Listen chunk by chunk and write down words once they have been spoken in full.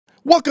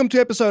Welcome to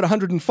episode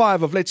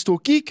 105 of Let's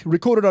Talk Geek,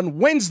 recorded on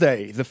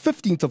Wednesday, the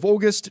 15th of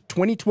August,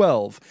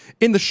 2012.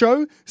 In the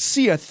show,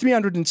 see a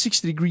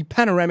 360-degree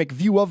panoramic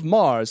view of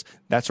Mars.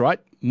 That's right,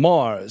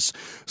 Mars.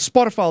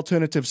 Spotify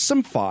alternative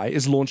Simfy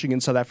is launching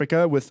in South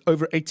Africa with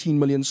over 18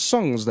 million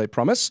songs, they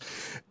promise.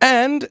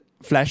 And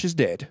Flash is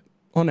dead,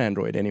 on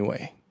Android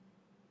anyway.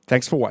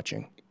 Thanks for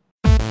watching.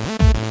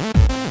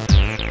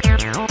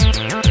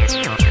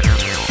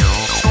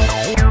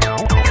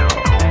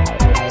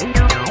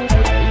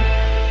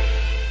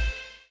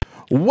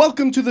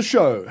 Welcome to the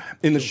show.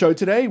 In the show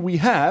today, we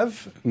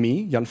have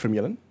me, Jan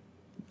Vermeulen.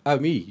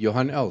 Me,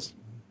 Johan Els.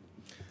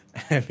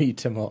 Me,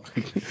 Tim Hawk.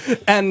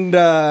 And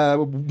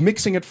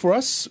mixing it for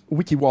us,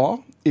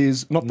 WikiWa,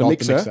 is not the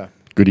mixer.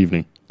 Good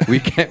evening.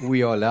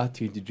 We are allowed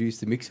to introduce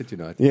the mixer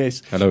tonight.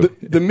 Yes. Hello.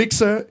 The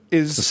mixer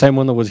is... It's the same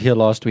one that was here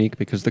last week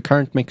because the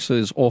current mixer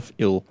is off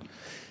ill.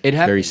 It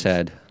happens. Very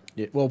sad.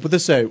 Yeah, well, put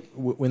this way,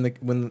 when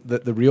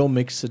the real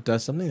mixer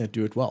does something, they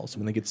do it well. So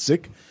when they get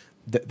sick,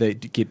 they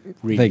get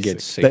really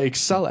sick. They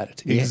excel at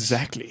it. Yes.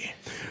 Exactly.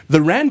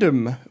 The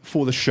random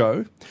for the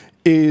show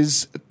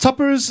is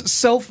Tupper's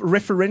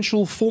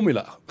self-referential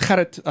formula.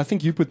 Gerrit, I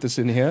think you put this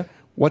in here.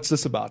 What's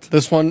this about?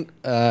 This one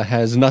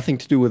has nothing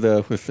to do with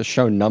the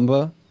show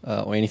number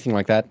or anything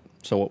like that.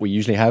 So what we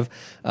usually have,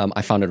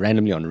 I found it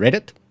randomly on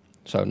Reddit.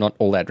 So not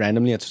all that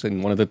randomly. It's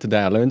in one of the Today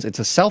I Learns. It's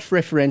a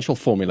self-referential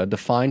formula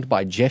defined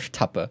by Jeff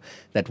Tupper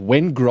that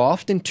when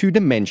graphed in 2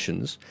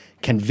 dimensions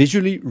can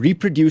visually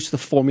reproduce the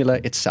formula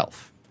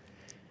itself.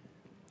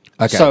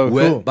 Okay, so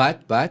cool.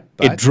 but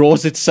it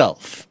draws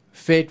itself.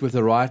 Fed with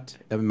the right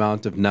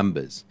amount of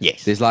numbers.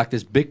 Yes. There's like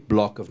this big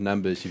block of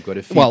numbers you've got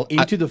to feed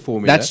into the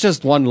formula. That's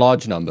just one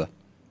large number.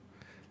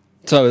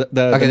 So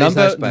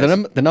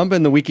the number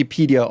in the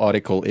Wikipedia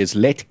article is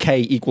let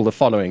k equal the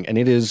following, and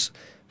it is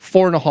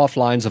 4.5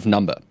 lines of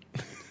number.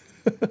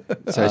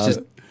 So it's just...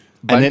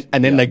 and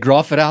then they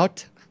graph it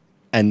out,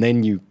 and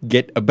then you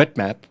get a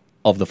bitmap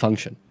of the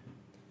function.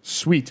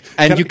 Sweet.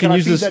 And can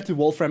use I feed this that to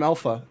Wolfram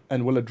Alpha,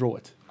 and will it draw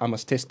it? I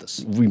must test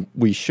this.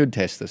 We should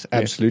test this,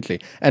 absolutely.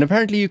 Yes. And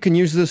apparently you can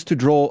use this to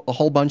draw a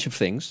whole bunch of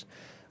things.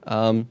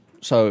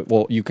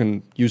 You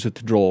can use it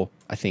to draw,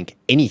 I think,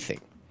 anything.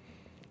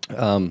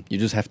 You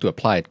just have to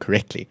apply it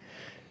correctly.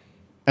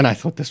 And I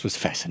thought this was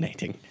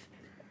fascinating.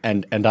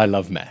 And I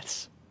love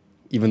maths,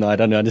 even though I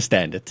don't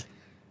understand it.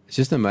 It's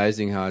just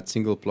amazing how it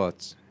single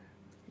plots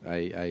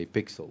a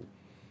pixel.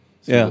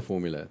 The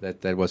formula.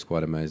 That was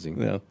quite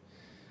amazing. Yeah.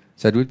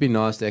 So it would be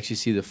nice to actually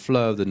see the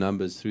flow of the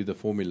numbers through the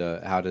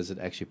formula. How does it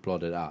actually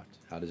plot it out?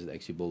 How does it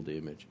actually build the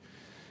image?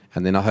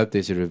 And then I hope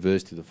there's a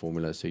reverse to the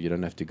formula so you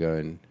don't have to go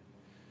and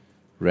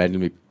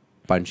randomly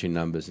punch in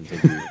numbers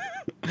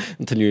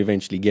until you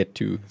eventually get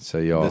to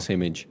this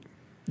image.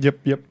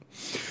 Yep.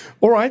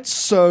 All right,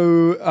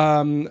 so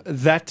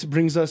that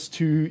brings us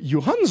to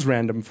Johan's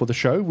random for the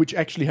show, which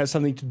actually has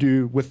something to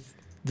do with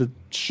the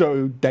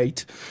show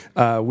date,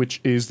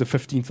 which is the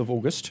 15th of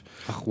August.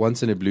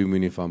 Once in a blue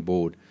moon, if I'm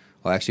bored,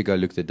 I'll actually go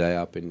look the day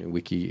up in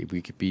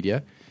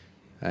Wikipedia.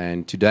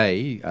 And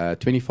today,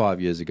 25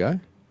 years ago,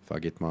 if I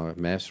get my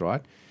maths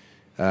right,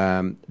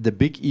 the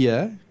Big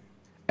Ear,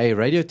 a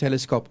radio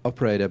telescope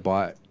operated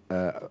by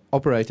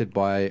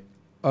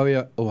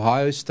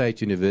Ohio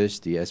State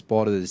University as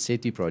part of the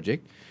SETI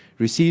project,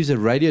 receives a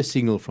radio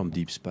signal from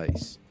deep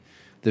space.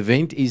 The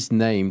event is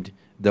named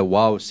the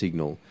WOW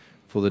signal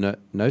for the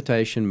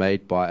notation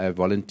made by a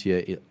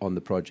volunteer on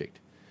the project.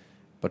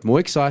 But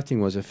more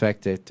exciting was the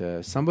fact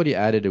that somebody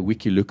added a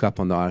wiki lookup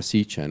on the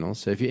IRC channel.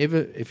 So if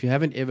you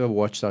haven't ever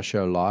watched our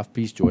show live,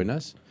 please join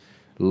us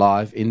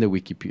live in the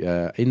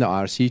in the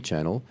IRC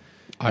channel.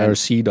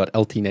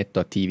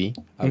 irc.ltnet.tv.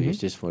 Yes,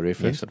 just for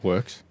reference. Yes, it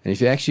works. And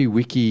if you actually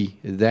wiki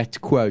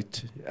that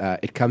quote,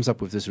 it comes up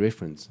with this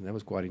reference. And that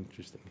was quite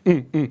interesting.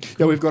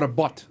 Yeah, we've got a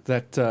bot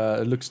that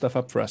looks stuff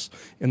up for us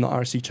in the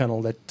RC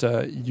channel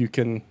that you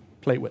can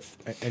play with.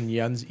 And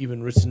Jan's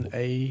even written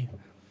a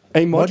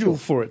module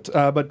for it.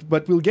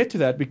 But we'll get to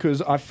that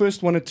because I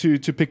first wanted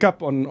to pick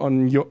up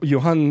on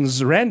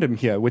Johan's random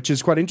here, which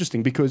is quite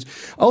interesting because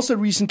I also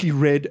recently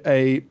read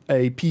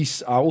a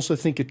piece, I also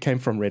think it came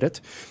from Reddit,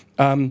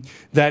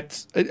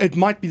 that it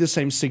might be the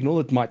same signal,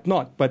 it might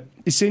not, but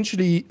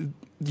essentially,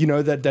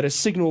 that a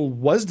signal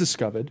was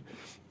discovered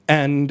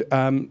and,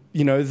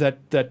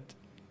 that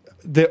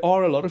there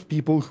are a lot of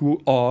people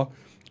who are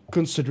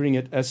considering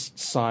it as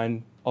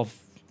sign of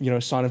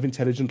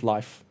intelligent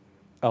life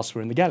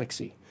elsewhere in the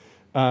galaxy.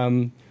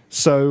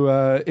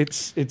 So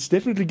it's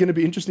definitely going to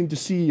be interesting to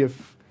see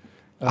if...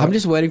 I'm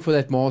just waiting for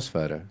that Mars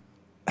photo.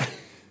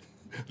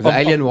 The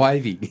alien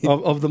waving.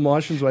 Of the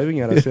Martians waving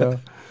at us, yeah.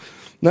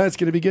 No, it's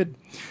going to be good.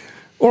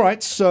 All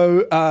right,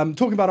 so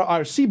talking about our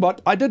IRC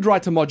bot, I did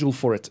write a module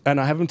for it, and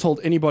I haven't told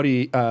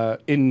anybody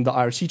in the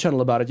IRC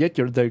channel about it yet.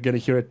 They're going to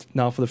hear it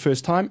now for the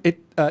first time.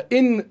 It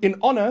in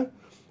honor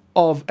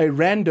of a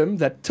random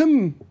that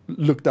Tim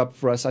looked up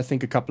for us, I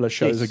think, a couple of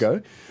shows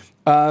ago.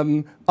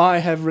 I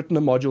have written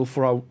a module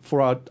for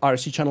our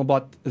IRC channel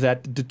bot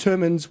that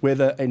determines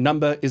whether a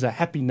number is a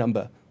happy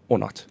number or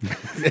not?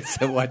 That's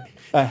the one.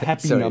 A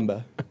happy Sorry.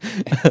 number.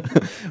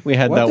 We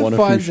had What that one a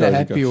few defines shows a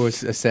happy ago. or a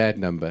sad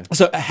number?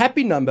 So a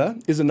happy number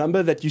is a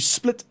number that you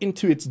split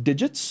into its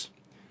digits,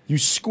 you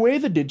square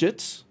the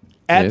digits,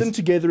 add Yes. them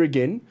together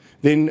again,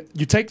 then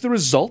you take the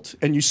result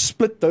and you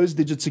split those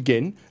digits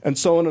again, and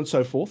so on and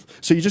so forth.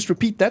 So you just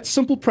repeat that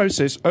simple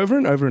process over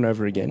and over and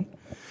over again.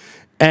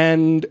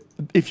 And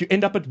if you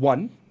end up at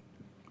 1,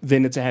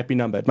 then it's a happy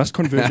number. It must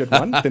converge at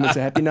 1, then it's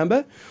a happy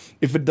number.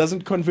 If it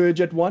doesn't converge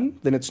at 1,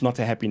 then it's not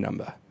a happy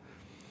number.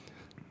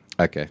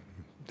 Okay.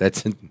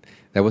 That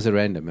was a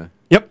random, huh?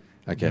 Yep.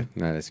 Okay.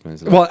 No, that's going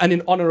Well, and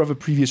in honor of a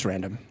previous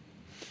random.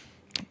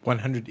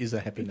 100 is a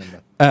happy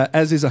number.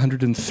 As is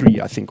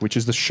 103, I think, which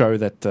is the show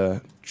that...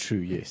 True,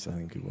 yes, I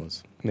think it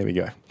was. There we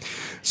go.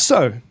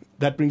 So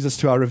that brings us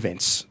to our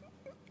events.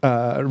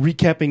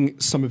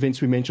 Recapping some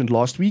events we mentioned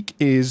last week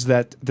is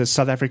that the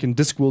South African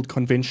Discworld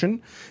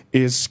Convention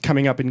is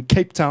coming up in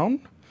Cape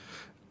Town.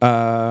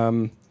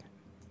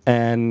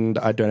 And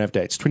I don't have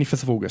dates.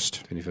 25th of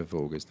August. 25th of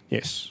August.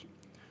 Yes.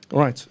 All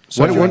right.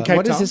 So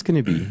What is this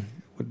going to be?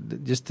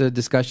 Just a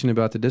discussion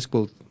about the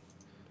Discworld.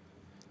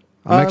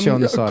 I'm actually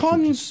on the site.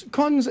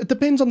 Cons, it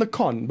depends on the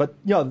con. But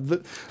yeah,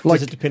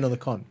 Does it depend on the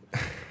con?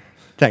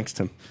 Thanks,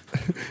 Tim.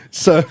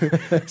 so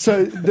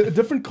the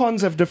different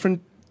cons have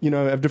different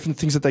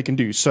things that they can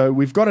do. So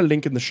we've got a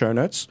link in the show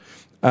notes,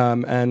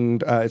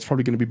 and it's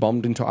probably going to be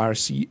bombed into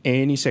IRC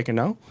any second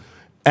now,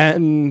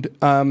 and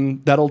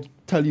that'll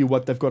tell you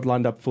what they've got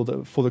lined up for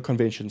the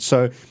convention.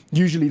 So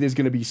usually there's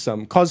going to be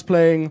some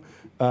cosplaying,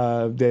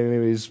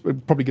 there is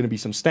probably going to be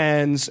some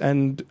stands,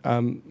 and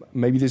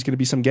maybe there's going to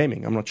be some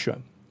gaming. I'm not sure.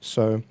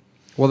 So,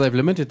 Well, they've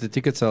limited the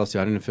ticket sales to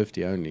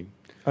 150 only.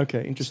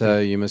 okay, interesting. So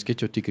you must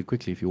get your ticket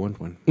quickly if you want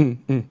one.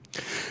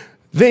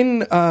 Then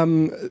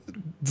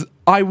the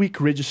iWeek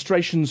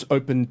registrations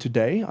open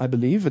today, I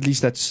believe. At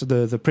least that's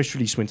the press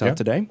release went out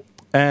today.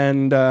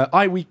 And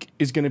iWeek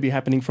is going to be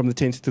happening from the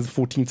 10th to the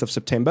 14th of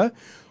September,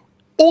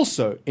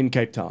 also in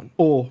Cape Town,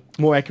 or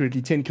more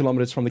accurately, 10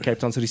 kilometers from the Cape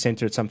Town city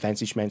centre at some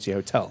fancy schmancy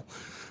hotel,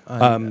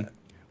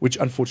 which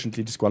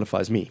unfortunately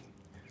disqualifies me.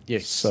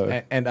 Yes,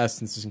 So- and us,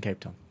 since it's in Cape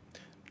Town.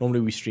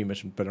 Normally we stream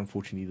it, but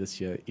unfortunately this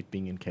year, it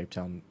being in Cape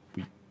Town,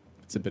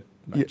 it's a bit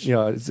much.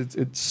 Yeah,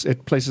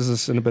 it places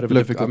us in a bit of a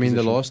Look, difficult I mean, the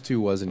position. last two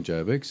was in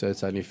Joburg, so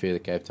it's only fair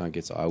that Cape Town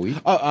gets iWeek.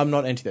 Oh, I'm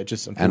not anti that,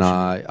 just And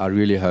unfortunately. I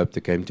really hope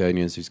the Cape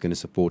Townians is going to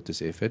support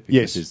this effort,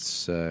 Yes.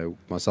 because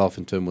it's myself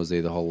and Tim was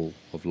there the whole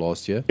of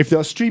last year. If there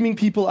are streaming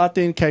people out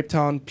there in Cape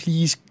Town,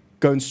 please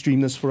go and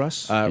stream this for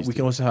us. We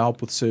can also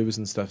help with servers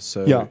and stuff,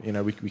 so Yeah.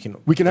 we can We can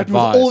help you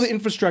with advise. all the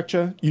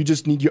infrastructure. You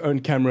just need your own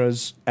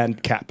cameras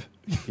and cap.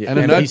 Yeah, And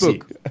a PC.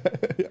 notebook.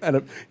 and a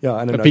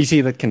A note.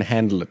 PC that can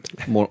handle it,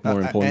 more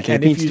importantly. and It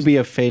if needs you- to be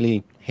a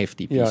fairly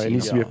hefty PC. Yeah, it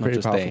needs to be a not pretty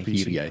just powerful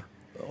PC. here.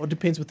 Or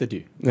depends what they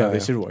do. Yeah, They yeah.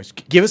 said always.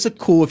 Give us a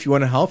call if you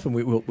want to help, and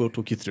we'll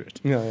talk you through it.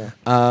 Yeah,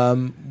 yeah.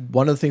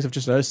 One of the things I've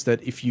just noticed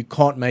that if you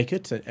can't make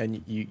it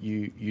and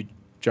you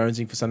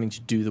jonesing for something to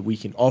do the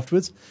weekend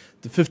afterwards,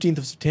 the 15th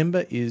of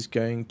September is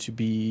going to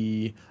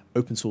be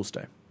Open Source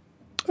Day.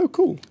 Oh,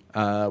 cool.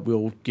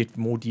 We'll get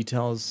more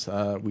details.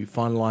 We're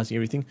finalising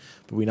everything,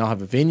 but we now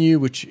have a venue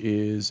which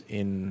is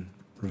in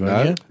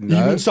Rivonia. No.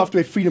 You mean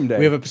Software Freedom Day?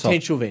 We have a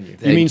potential venue. You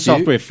Thank mean you.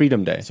 Software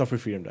Freedom Day? Software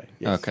Freedom Day.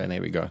 Yes. Okay,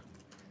 there we go.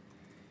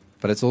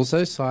 But it's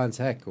also Science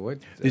Hack, or what?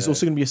 There's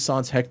also going to be a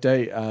Science Hack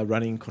Day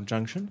running in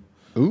conjunction.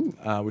 Ooh.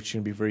 Which is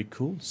going to be very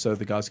cool. So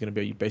the guys are going to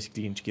be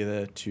basically getting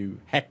together to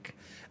hack.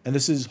 And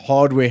this is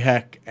hardware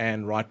hack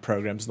and write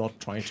programs, not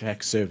trying to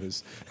hack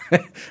servers,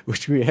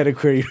 which we had a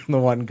query from the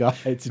one guy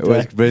It today.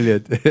 was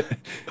brilliant.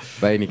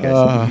 By any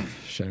case.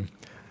 Shame.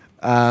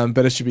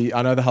 But it should be,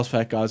 I know the House for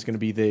Hack guys are going to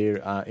be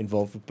there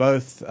involved with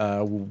both.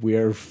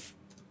 We're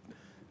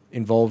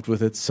involved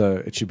with it, so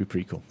it should be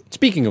pretty cool.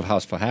 Speaking of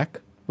House for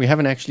Hack, we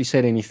haven't actually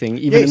said anything.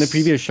 Even in the Yes.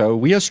 previous show,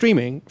 we are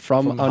streaming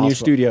from our new House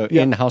for- studio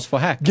Yeah. in House for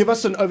Hack. Give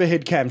us an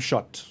overhead cam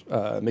shot,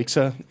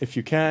 Mixer, if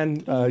you can.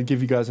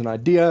 Give you guys an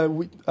idea.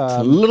 It's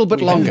a little bit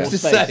we have longer. more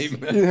It's the space. same.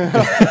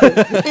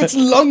 It's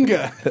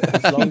longer.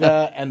 It's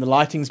longer and the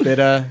lighting's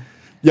better.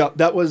 Yeah,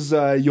 that was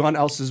Johan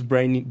Else's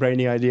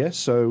brainy idea.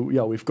 So,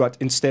 yeah, we've got,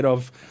 instead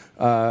of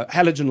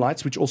halogen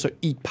lights, which also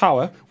eat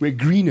power, we're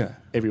greener,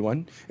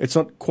 everyone. It's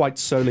not quite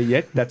solar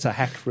yet. That's a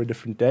hack for a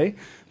different day.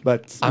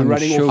 But I'm we're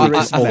running sure off we the can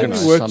rest I of think them. we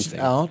organise worked something.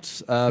 it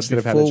out Instead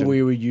of before halogen.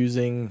 we were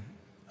using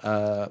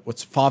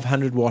what's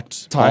 500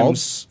 watt Times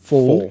bulbs,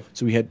 4.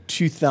 So we had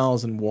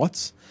 2,000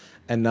 watts,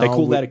 and now They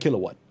call we- that a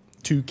kilowatt.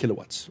 2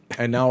 kilowatts.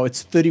 and now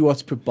it's 30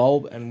 watts per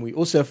bulb, and we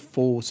also have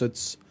 4, so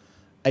it's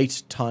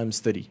 8 times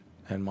 30,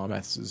 and my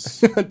maths is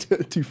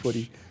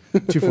 240.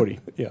 240.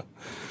 Yeah.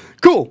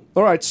 Cool.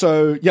 All right.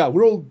 So, yeah,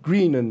 we're all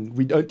green and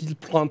we don't need to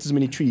plant as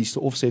many trees to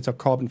offset our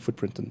carbon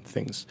footprint and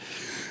things.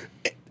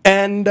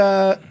 And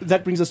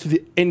that brings us to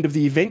the end of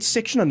the events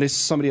section, unless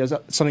somebody has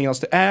something else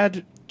to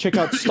add. Check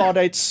out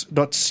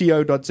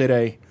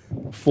stardates.co.za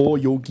for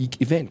your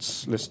Geek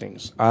events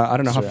listings. I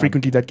don't know how Sorry,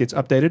 frequently that gets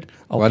updated.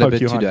 I'll Quite a poke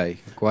bit Johan. today.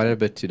 Quite a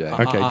bit today.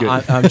 Okay, good.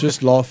 I'm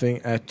just laughing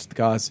at the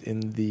guys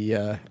in the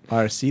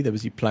IRC. There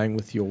was you playing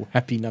with your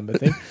happy number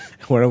thing,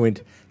 where I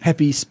went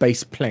happy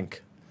space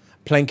plank.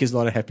 Plank is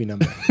not a happy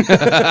number.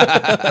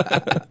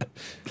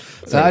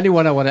 So the only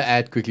one I want to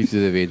add quickly to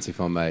the events,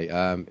 if I may.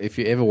 If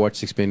you ever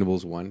watch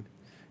Expendables 1,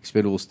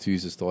 Expendables 2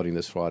 is starting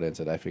this Friday in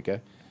South Africa.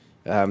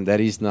 That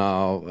is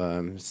now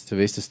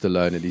Sylvester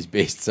Stallone at his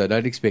best, so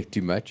don't expect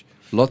too much.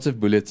 Lots of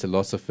bullets and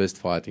lots of fist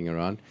fighting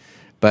around,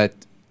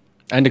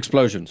 And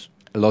explosions.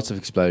 lots of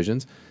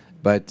explosions.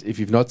 But if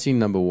you've not seen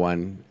number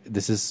 1,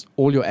 this is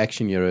all your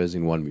action heroes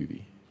in one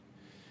movie.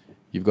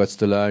 You've got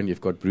Stallone, you've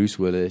got Bruce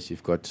Willis,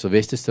 you've got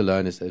Sylvester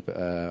Stallone as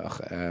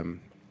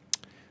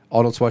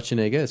Arnold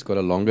Schwarzenegger has got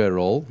a longer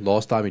role.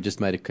 Last time he just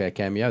made a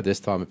cameo. This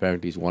time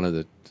apparently he's one of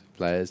the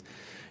players.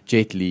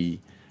 Jet Li,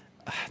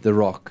 The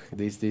Rock.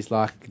 There's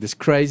like this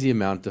crazy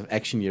amount of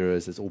action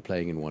heroes that's all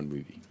playing in one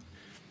movie.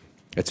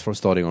 It's from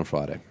starting on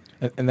Friday.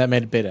 And that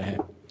made it better,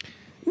 huh?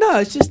 No,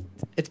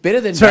 it's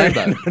better than Sorry.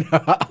 Rambo.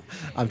 No,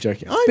 I'm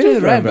joking. I better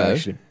enjoyed than Rambo.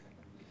 actually.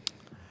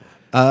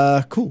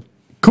 Cool.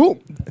 Cool.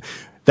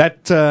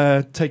 That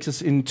takes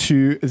us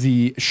into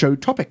the show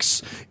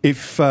topics.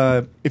 If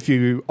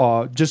you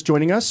are just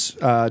joining us,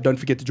 don't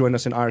forget to join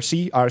us in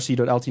IRC,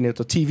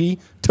 rc.ltnet.tv.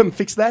 Tim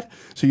fixed that,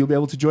 so you'll be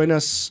able to join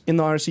us in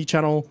the IRC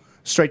channel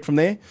straight from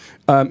there.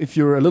 If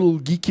you're a little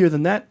geekier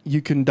than that,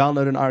 you can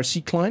download an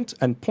IRC client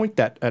and point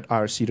that at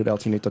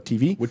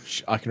rc.ltnet.tv.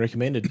 Which I can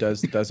recommend. It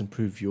does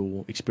improve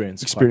your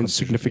experience. quite Experience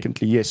considerably.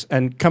 significantly, yes.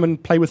 And come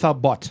and play with our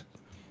bot.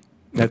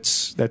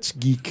 That's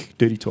Geek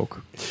Dirty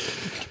Talk.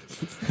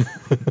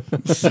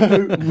 So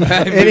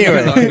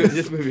Anyway,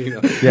 just moving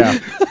on. yeah,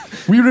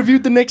 we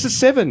reviewed the Nexus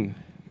 7.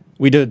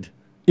 We did.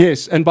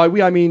 Yes, and by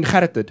we I mean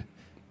Gerrit did.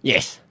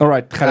 Yes. All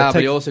right, Gerrit,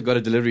 But he also got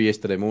a delivery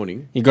yesterday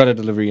morning. He got a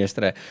delivery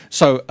yesterday.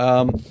 So,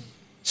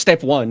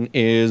 step one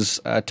is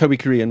Toby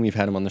Korean, we've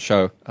had him on the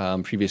show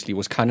previously,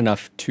 was kind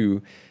enough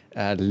to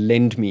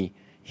lend me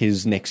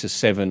his Nexus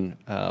 7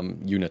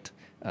 unit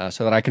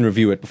so that I can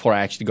review it before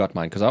I actually got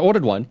mine, because I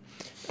ordered one,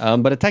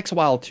 but it takes a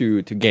while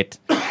to get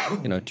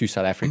to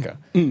South Africa,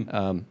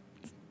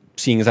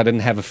 seeing as I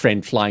didn't have a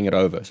friend flying it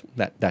over,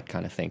 that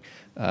kind of thing.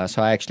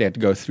 So I actually had to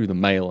go through the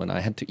mail, and I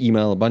had to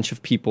email a bunch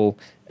of people,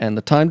 and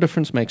the time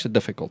difference makes it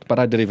difficult. But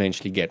I did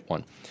eventually get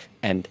one,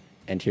 and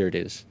here it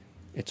is.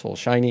 It's all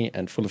shiny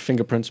and full of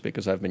fingerprints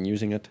because I've been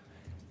using it.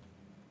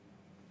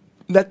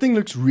 that thing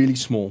looks really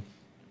small.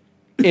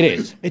 It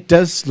is, It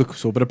does look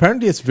small, but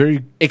apparently it's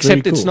very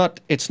except very cool.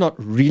 it's not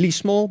really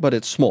small, but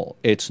it's small.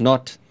 It's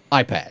not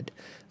iPad.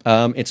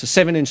 It's a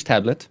 7-inch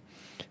tablet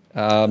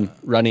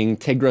running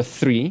Tegra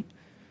 3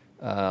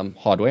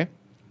 hardware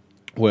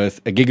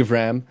with a gig of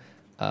RAM,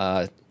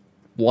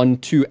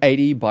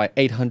 1280 by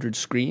 800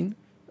 screen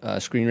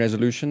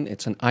resolution.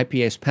 It's an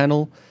IPS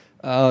panel.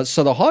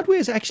 So the hardware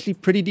is actually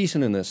pretty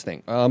decent in this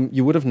thing.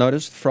 You would have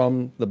noticed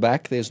from the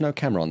back, there's no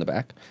camera on the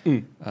back,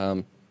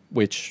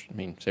 which, I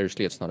mean,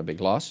 seriously, it's not a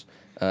big loss.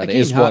 There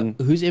is one.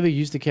 Who's ever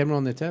used the camera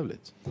on their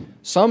tablets?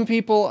 Some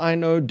people I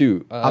know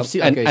do. I've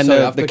seen. and Okay, and sorry,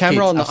 the, I've the got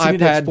camera kids. on the I've seen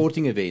it at iPad.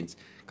 sporting events.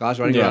 Guys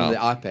running around with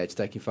their iPads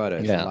taking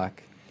photos. Yeah. I'm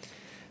like,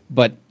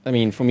 But I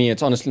mean, for me,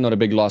 it's honestly not a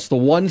big loss. The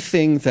one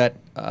thing that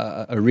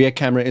a rear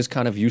camera is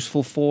kind of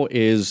useful for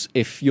is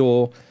if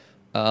you're,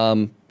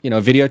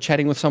 video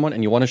chatting with someone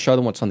and you want to show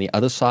them what's on the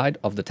other side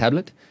of the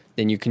tablet,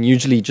 then you can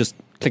usually just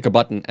click a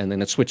button and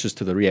then it switches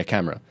to the rear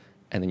camera,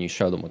 and then you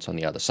show them what's on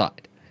the other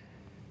side.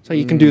 So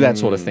you can do that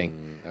sort of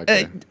thing.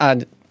 okay.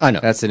 I know.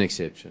 That's an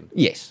exception.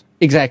 Yes,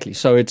 exactly.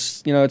 So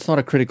it's it's not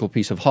a critical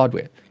piece of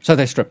hardware. So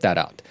they stripped that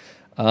out.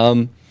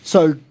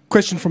 So,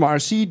 question from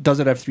RC: does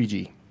it have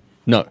 3G?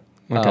 No.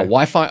 Okay.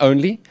 Wi-Fi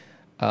only,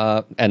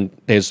 and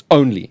there's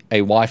only a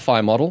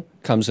Wi-Fi model,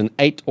 comes in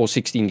 8 or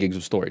 16 gigs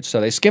of storage. So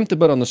they skimped a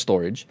bit on the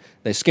storage,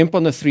 they skimp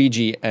on the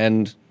 3G,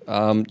 and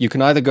you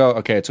can either go,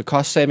 okay, it's a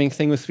cost-saving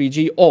thing with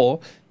 3G, or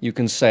you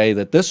can say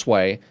that this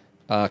way,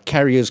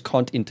 carriers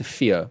can't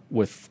interfere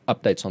with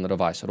updates on the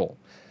device at all,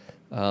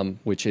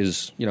 which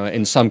is,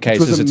 in some It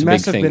cases, was a it's a big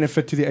massive thing.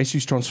 benefit to the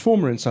Asus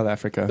Transformer in South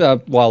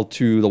Africa. While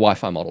to the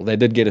Wi-Fi model. They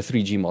did get a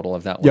 3G model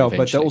of that one Yeah, but they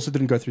eventually. also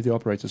didn't go through the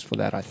operators for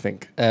that, I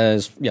think.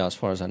 As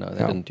far as I know,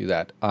 they Yeah. didn't do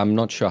that. I'm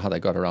not sure how they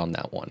got around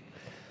that one.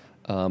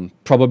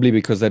 Probably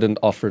because they didn't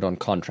offer it on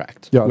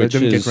contract. Yeah, they which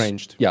didn't get is-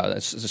 ranged. Yeah,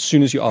 as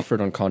soon as you offer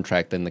it on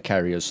contract, then the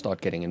carriers start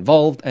getting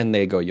involved, and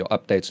there go your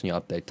updates and your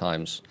update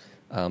times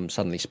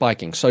suddenly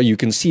spiking. So you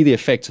can see the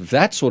effects of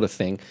that sort of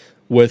thing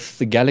with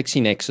the Galaxy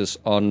Nexus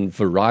on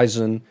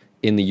Verizon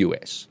in the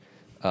US,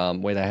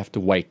 where they have to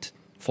wait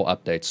for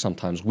updates,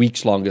 sometimes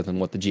weeks longer than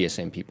what the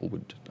GSM people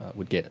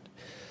would get it.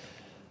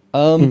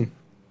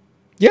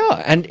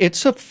 Yeah, and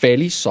it's a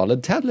fairly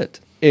solid tablet.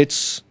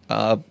 It's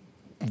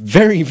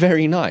very,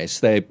 very nice.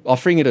 They're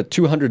offering it at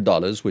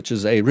 $200, which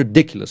is a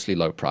ridiculously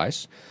low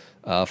price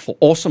for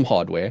awesome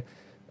hardware,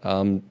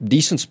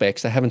 decent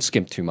specs. They haven't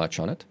skimped too much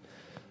on it.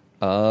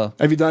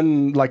 Have you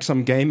done like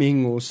some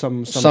gaming or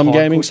some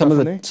gaming, hardcore stuff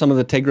on there? some of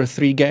the Tegra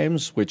 3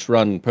 games, which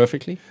run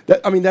perfectly.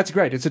 That's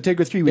great. It's a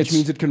Tegra 3, which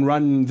means it can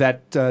run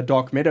that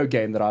Dark Meadow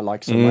game that I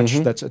like so much.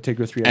 That's a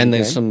Tegra 3. And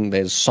game.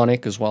 there's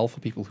Sonic as well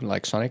for people who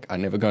like Sonic. I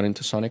never got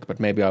into Sonic, but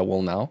maybe I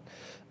will now.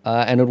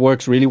 And it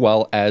works really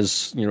well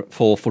as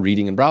for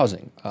reading and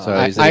browsing. So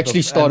I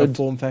actually started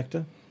form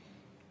factor.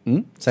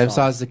 Same size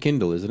as the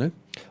Kindle, isn't it?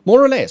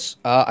 more or less.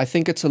 I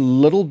think it's a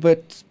little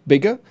bit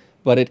bigger,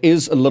 but it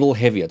is a little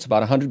heavier. It's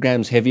about 100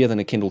 grams heavier than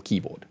a Kindle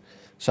keyboard.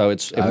 So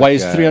it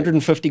weighs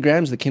 350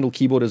 grams. The Kindle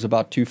keyboard is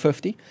about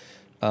 250.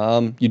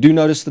 You do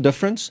notice the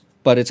difference,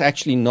 but it's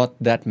actually not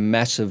that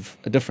massive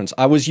a difference.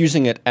 I was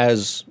using it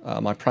as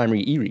my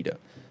primary e-reader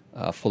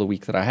for the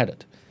week that I had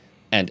it,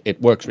 and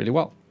it works really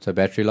well. So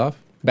battery life?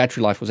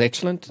 Battery life was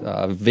excellent.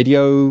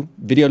 Video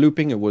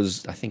looping, it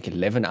was, I think,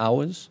 11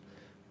 hours,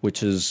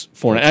 which is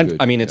for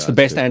it's the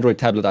best Android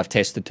tablet I've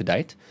tested to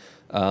date,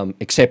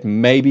 except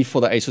maybe for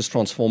the Asus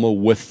Transformer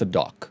with the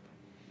dock.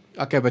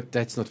 Okay, but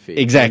that's not fair.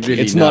 Exactly.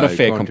 Really, it's not a you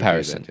fair can't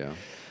compare comparison. that,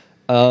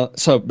 yeah.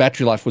 So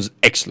battery life was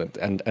excellent,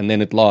 and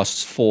then it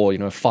lasts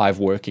for 5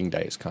 working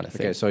days kind of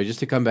thing. Okay, so just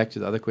to come back to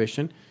the other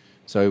question.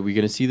 So we're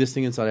going to see this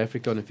thing in South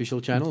Africa on official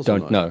channels? or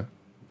Don't not? know.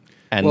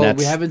 And Well,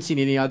 we haven't seen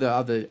any other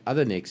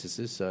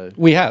Nexuses, so...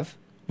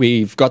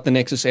 We've got the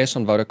Nexus S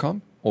on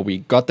Vodacom, or we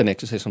got the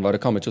Nexus S on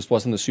Vodacom. It just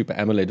wasn't the Super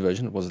AMOLED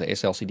version. It was the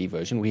SLCD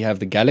version. We have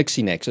the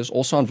Galaxy Nexus,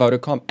 also on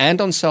Vodacom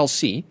and on Cell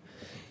C,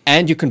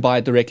 and you can buy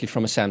it directly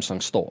from a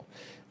Samsung store.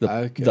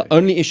 The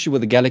only issue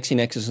with the Galaxy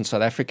Nexus in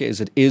South Africa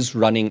is it is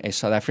running a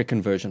South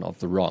African version of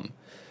the ROM.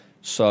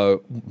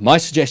 So my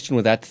suggestion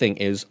with that thing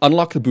is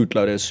unlock the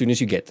bootloader as soon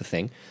as you get the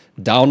thing,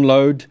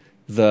 download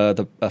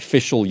the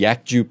official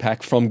YakJu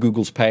pack from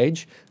Google's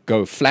page,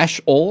 go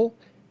flash all,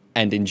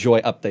 and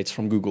enjoy updates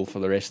from Google for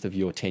the rest of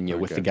your tenure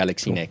with the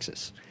Galaxy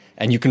Nexus.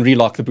 And you can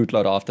relock the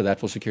bootloader after that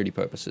for security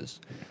purposes.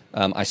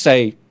 I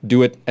say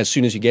do it as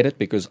soon as you get it,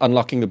 because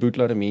unlocking the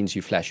bootloader means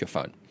you flash your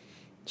phone.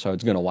 So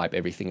it's going to wipe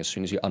everything as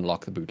soon as you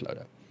unlock the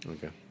bootloader.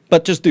 Okay.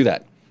 But just do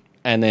that,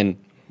 and then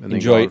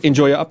enjoy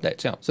your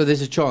updates. Yeah. So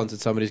there's a chance that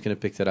somebody's going to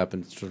pick that up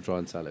and try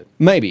and sell it.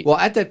 Maybe. Well,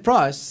 at that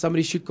price,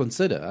 somebody should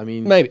consider. I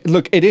mean, maybe.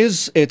 Look,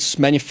 it's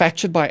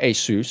manufactured by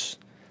ASUS,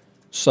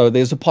 so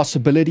there's a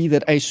possibility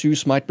that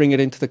ASUS might bring it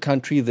into the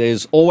country.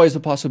 There's always a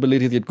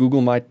possibility that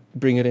Google might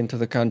bring it into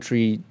the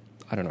country.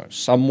 I don't know,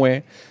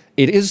 somewhere.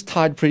 It is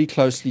tied pretty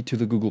closely to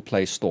the Google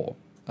Play Store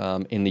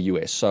in the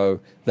US. So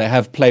they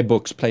have Play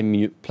Books, Play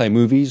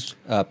Movies,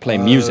 Play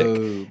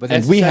Music. But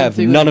and we have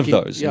none of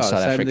those in South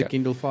Africa. Africa. The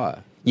Kindle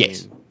Fire.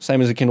 Yes,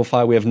 same as the Kindle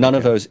Fire. We have none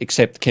of those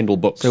except Kindle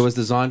Books. So it was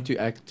designed to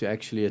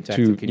actually attack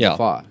the Kindle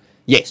Fire.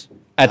 Yes,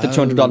 at the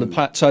 $200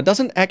 price. So it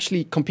doesn't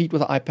actually compete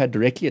with the iPad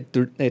directly.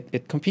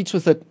 It competes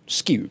with it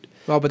skewed.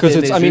 Well, but because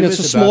it's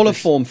a smaller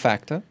form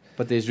factor.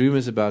 But there's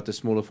rumors about the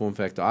smaller form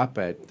factor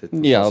iPad.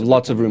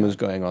 Lots of rumors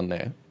going on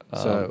there.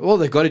 So,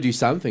 they've got to do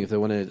something if they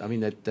want to. I mean,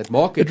 that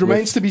market. It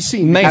remains to be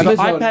seen. Maybe. The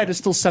iPad is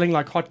still selling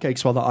like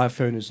hotcakes, while the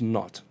iPhone is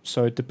not.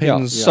 So it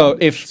depends. Yeah. So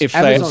if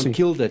Amazon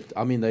killed it,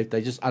 I mean,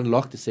 they just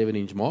unlocked the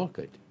 7-inch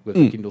market with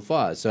the Kindle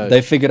Fire. So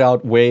they figured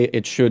out where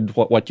it should,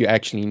 what you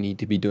actually need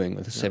to be doing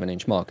with a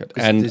 7-inch market.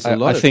 And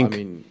I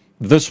think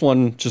this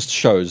one just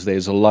shows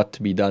there's a lot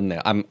to be done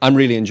there. I'm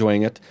really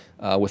enjoying it.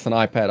 With an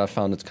iPad, I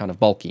found it's kind of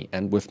bulky,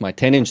 and with my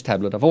 10-inch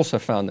tablet, I've also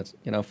found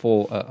that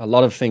for a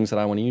lot of things that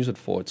I want to use it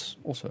for, it's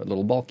also a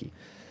little bulky.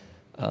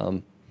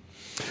 And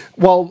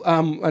while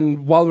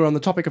we're on the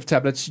topic of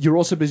tablets, you're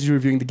also busy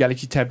reviewing the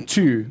Galaxy Tab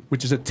 2,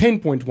 which is a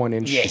 10.1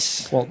 inch.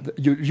 Yes. Well,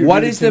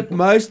 what is the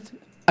most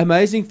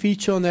amazing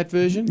feature on that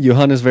version?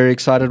 Johan is very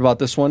excited about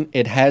this one.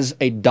 It has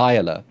a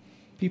dialer.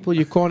 People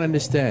you can't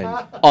understand.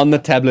 On the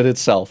tablet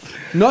itself.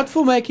 Not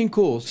for making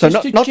calls. So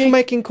not for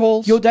making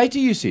calls. Your data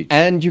usage.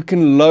 And you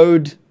can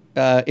load,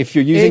 if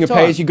you're using a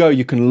pay-as-you-go,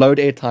 you can load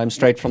airtime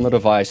straight from the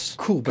device.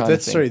 Cool, but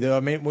that's sorry. I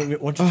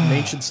wanted to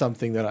mention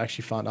something that I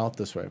actually found out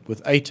this way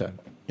with ATA.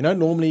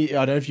 Normally,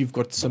 I don't know if you've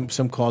got some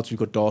cards you've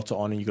got data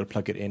on and you've got to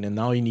plug it in, and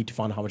now you need to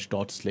find how much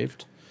data is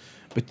left.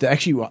 But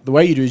the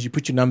way you do is you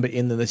put your number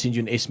in, then they send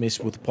you an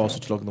SMS with the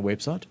password to log on the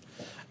website.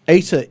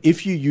 ATA,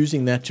 if you're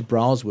using that to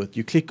browse with,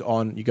 you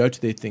go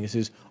to their thing, it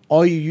says,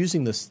 are you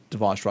using this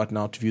device right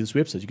now to view this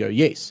website? You go,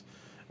 yes.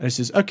 And it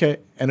says, okay,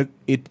 and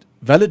it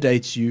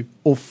validates you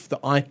off the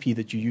IP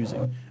that you're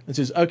using. It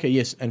says, okay,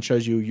 yes, and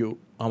shows you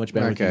how much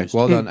bandwidth you use.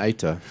 Well done,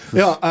 ATA.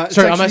 Yeah,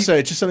 sorry, I must say,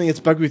 it's just something that's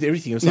bugged with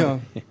everything. It's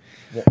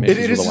it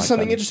is just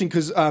something interesting,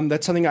 because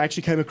that's something I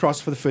actually came across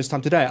for the first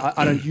time today.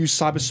 I don't use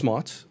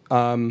CyberSmart.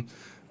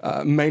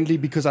 Mainly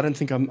because I don't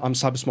think I'm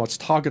CyberSmart's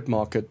target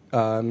market,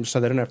 so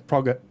they don't have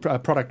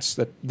products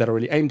that are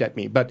really aimed at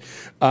me. But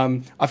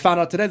I found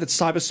out today that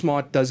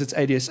CyberSmart does its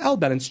ADSL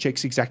balance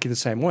checks exactly the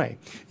same way.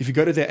 If you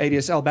go to their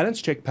ADSL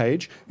balance check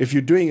page, if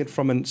you're doing it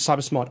from a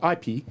CyberSmart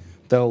IP,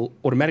 they'll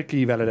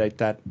automatically validate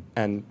that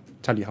and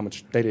tell you how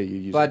much data you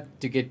use. But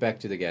to get back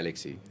to the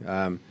Galaxy,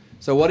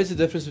 so what is the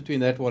difference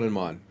between that one and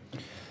mine?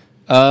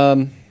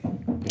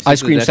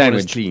 Ice cream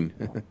sandwich. Clean.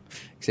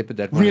 Except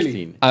that one is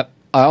clean.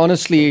 I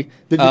honestly,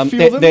 Did you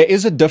feel them? there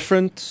is a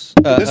difference.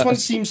 This one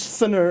seems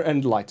thinner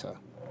and lighter.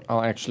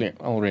 Oh, actually,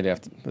 I already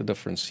have the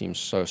difference seems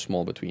so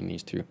small between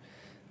these two.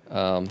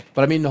 But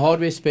I mean, the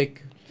hardware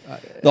spec.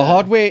 The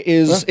hardware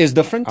is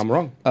different. I'm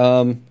wrong.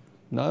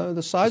 No,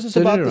 the size is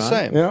turn it about the around.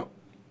 same. Yeah.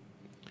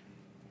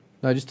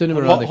 No, just turn them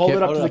around. Hold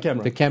it up to the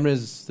camera. The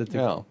cameras that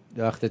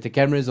the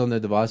cameras on the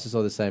devices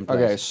are the same place.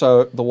 Okay,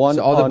 so the one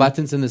So are the on-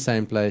 buttons in the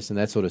same place and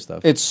that sort of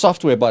stuff? It's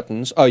software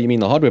buttons. Oh, you mean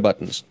the hardware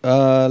buttons?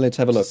 Let's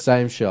have a look.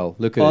 Same shell.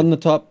 Look at On it. the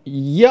top,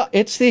 yeah,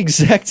 it's the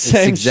exact It's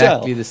same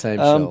exactly shell. the same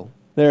shell.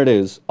 There it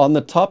is. On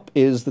the top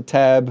is the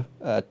tab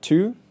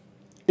 2.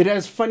 It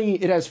has funny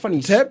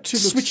Tab 2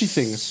 looks- switchy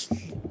things.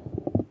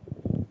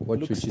 What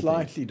Looks should you think?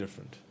 slightly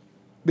different.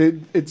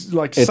 It's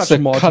like It's such a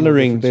marginal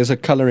coloring. difference. There's a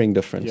coloring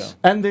difference.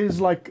 Yeah. And there's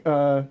like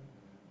a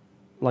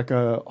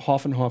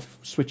half and half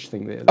switch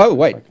thing there. Oh,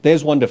 wait.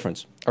 There's one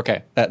difference.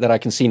 Okay, that I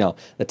can see now.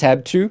 The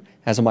tab 2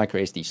 has a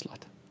micro SD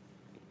slot.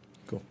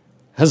 Cool.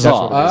 Huzzah.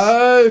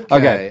 Okay.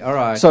 Okay. All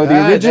right. So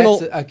the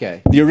original-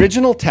 Okay. The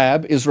original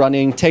tab is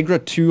running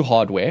Tegra 2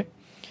 hardware.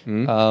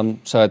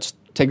 So it's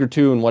Tegra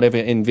 2 and whatever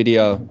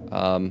NVIDIA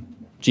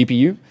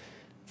GPU.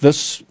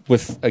 This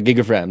with a gig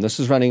of RAM. This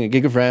is running a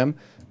gig of RAM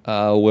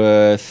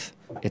with,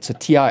 it's a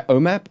TI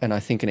OMAP and I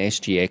think an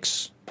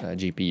SGX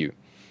GPU.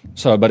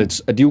 So, but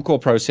it's a dual core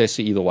processor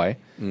either way.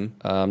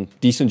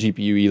 Decent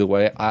GPU either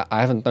way.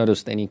 I haven't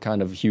noticed any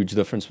kind of huge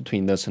difference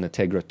between this and a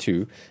Tegra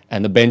 2.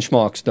 And the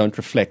benchmarks don't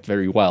reflect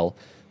very well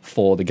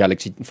for the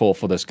Galaxy,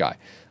 for this guy.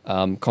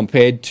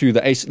 Compared to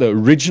the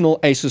original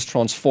Asus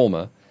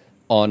Transformer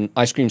on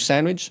Ice Cream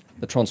Sandwich,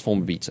 the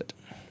Transformer beats it.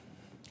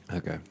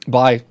 Okay.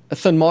 By a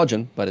thin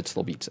margin, but it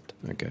still beats it.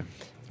 Okay.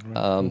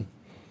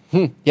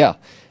 Yeah.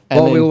 And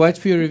Well, then- we'll wait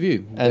for your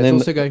review. That's then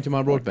also going to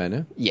my broadband,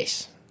 eh?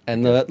 Yes.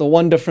 And the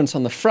one difference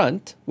on the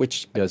front,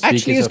 which Yeah, actually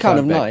speakers is are kind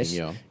of front nice,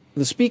 backing, yeah.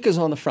 the speakers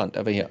on the front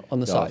over here, on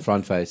the Yeah, side.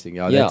 front facing.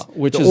 Yeah, Yeah, that's,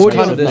 which the is audio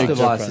kind of of this big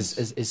device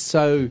difference. is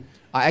so.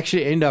 I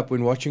actually end up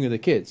when watching with the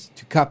kids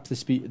to cup the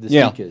speakers.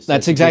 Yeah, So that's it's a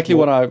bit exactly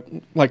more- what I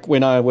like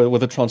when I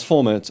with a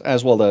Transformer. It's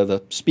as well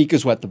the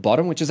speakers were at the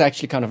bottom, which is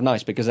actually kind of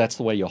nice because that's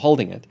the way you're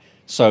holding it.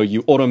 So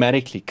you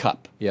automatically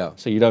cup. Yeah.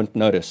 So you don't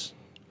notice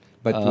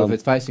But with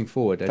it facing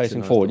forward, that's a facing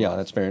nice forward. device. Yeah,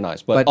 that's very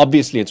nice. But, But-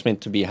 obviously, it's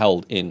meant to be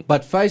held in.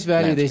 But face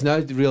value, Landscape.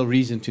 there's no real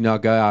reason to now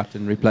go out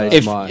and replace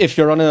If my.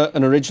 you're on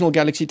an original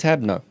Galaxy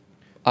Tab, no,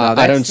 I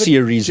that's don't the- see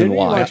a reason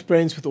Generally, my why.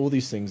 experience with all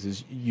these things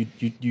is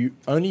you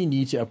only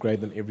need to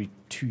upgrade them every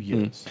 2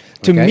 years.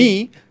 To Okay.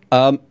 me,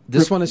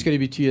 This one is going to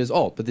be 2 years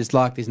old, but there's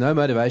no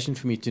motivation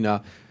for me to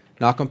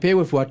now compare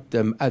with what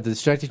the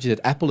strategy that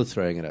Apple is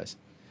throwing at us.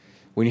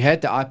 When you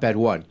had the iPad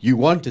 1, you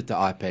wanted the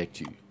iPad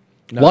 2.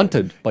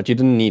 wanted, but you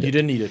didn't need You it.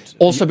 didn't need it.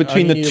 Also, You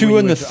between only the need it 2 when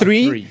and you the went to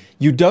 3,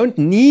 you don't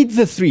need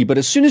the 3. But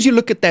as soon as you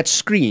look at that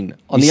screen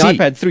on You the see,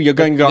 iPad 3, you're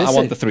going to go, I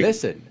want the 3.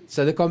 Listen,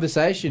 so the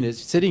conversation is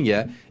sitting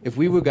here. If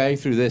we were going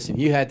through this and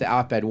you had the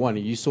iPad 1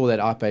 and you saw that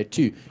iPad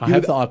 2, I you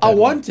have would- the iPad I 1.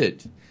 want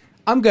it.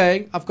 I'm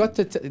going, I've got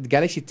the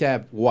Galaxy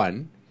Tab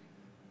 1.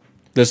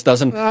 This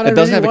doesn't. I It don't doesn't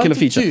really have a want killer it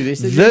feature. to.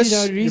 There's really This,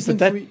 no Yeah, reason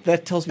but for me-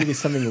 that tells me there's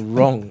something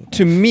wrong.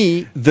 to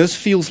me, this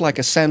feels like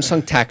a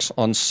Samsung tax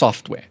on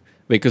software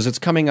because it's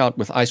coming out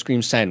with Ice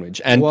Cream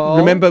Sandwich. And Well-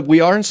 remember, we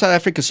are in South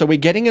Africa, so we're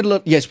getting it.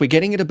 Yes, we're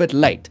getting it a bit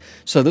late.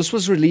 So this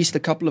was released a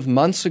couple of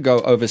months ago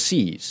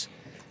overseas.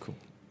 Cool.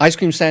 Ice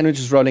Cream Sandwich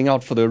is rolling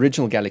out for the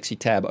original Galaxy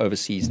Tab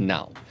overseas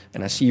now.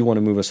 And I see you want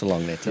to move us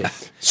along there, Tim.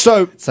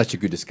 So Such a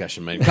good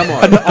discussion, man. Come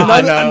on.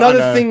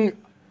 another thing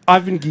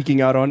I've been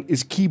geeking out on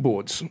is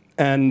keyboards,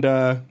 and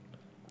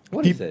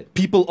What is it?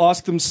 people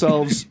ask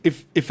themselves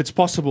if it's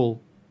possible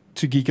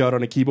to geek out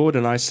on a keyboard,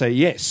 and I say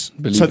yes.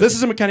 Believe So it. this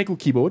is a mechanical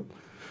keyboard.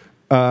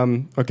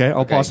 Okay,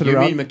 I'll pass it you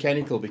around. mean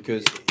mechanical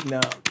because No.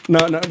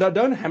 No,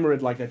 don't hammer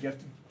it like that.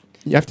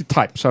 You have to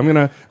type. So I'm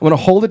gonna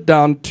hold it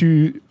down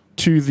to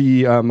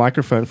the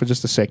microphone for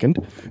just a second,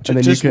 and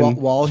then Just you can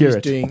while hear he's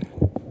it.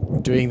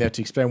 doing that,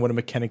 to explain what a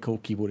mechanical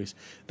keyboard is.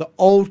 The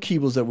old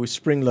keyboards that were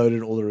spring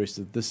loaded, all the rest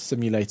of it, this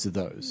simulated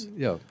those.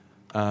 yeah.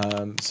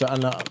 So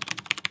and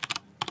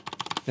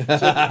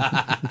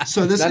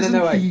So this No, isn't no,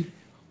 the wait.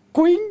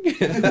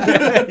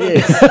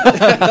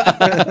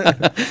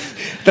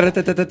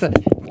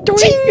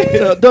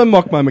 don't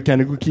mock my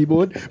mechanical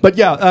keyboard. But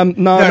yeah,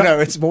 no,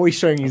 it's more he's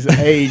showing his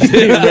age.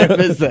 He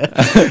remembers that.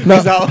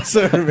 Because I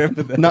also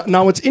remember that.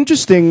 Now, what's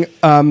interesting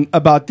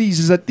about these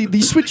is that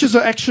these switches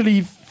are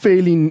actually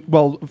fairly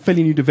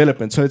new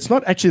development. So it's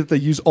not actually that they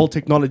use old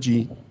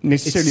technology It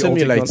necessarily.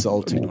 simulates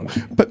old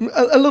technology. But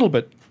a little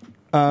bit.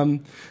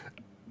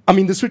 I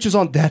mean, the switches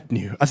aren't that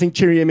new. I think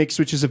Cherry MX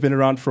switches have been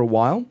around for a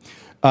while.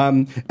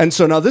 And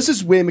so now this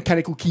is where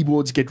mechanical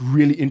keyboards get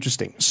really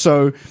interesting.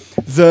 So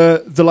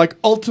the like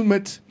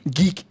ultimate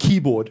geek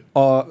keyboard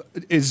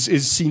is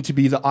seen to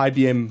be the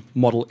IBM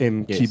Model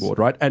M Yes. keyboard,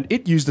 right? And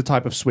it used a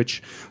type of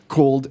switch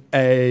called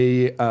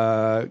a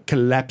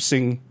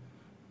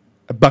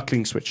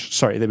buckling switch.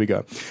 Sorry, there we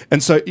go.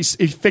 And so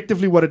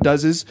effectively what it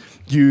does is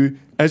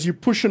as you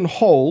push and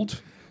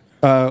hold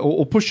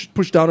or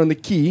push down on the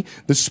key,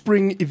 the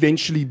spring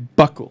eventually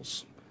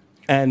buckles,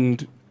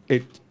 and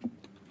it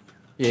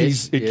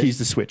keys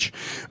the switch.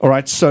 All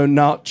right. So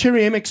now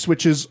Cherry MX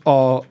switches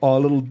are a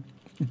little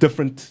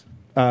different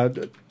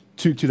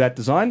to that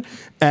design,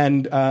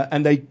 and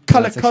they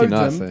color code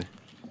them.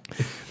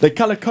 They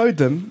color code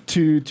them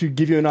to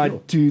give you an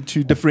idea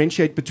to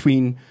differentiate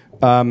between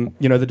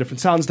the different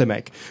sounds they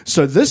make.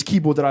 So this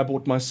keyboard that I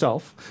bought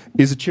myself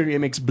is a Cherry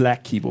MX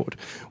black keyboard.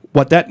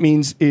 What that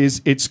means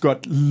is it's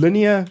got a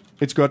linear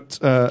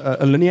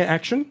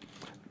action,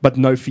 but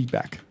no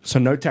feedback. So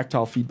no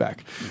tactile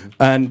feedback. Mm-hmm.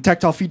 And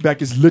tactile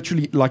feedback is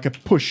literally like a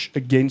push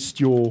against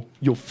your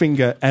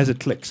finger as it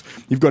clicks.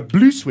 You've got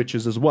blue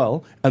switches as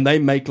well, and they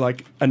make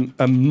like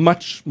a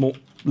much more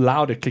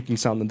louder clicking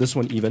sound than this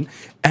one even,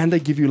 and they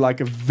give you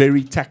like a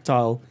very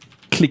tactile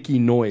clicky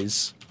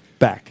noise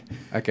back.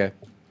 Okay.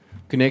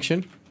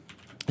 Connection?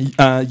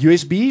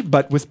 USB,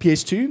 but with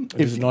PS2.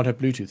 Does it not have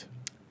Bluetooth?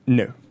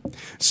 No.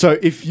 So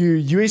if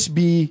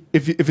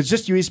it's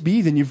just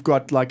USB, then you've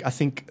got like, I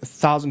think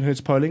 1,000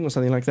 hertz polling or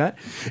something like that.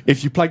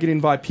 If you plug it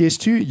in via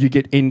PS2, you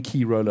get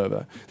N-key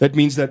rollover. That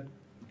means that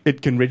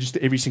it can register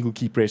every single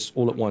key press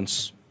all at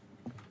once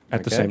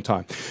at the same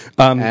time.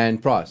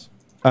 And price?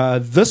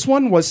 This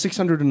one was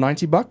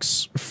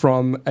 $690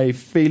 from a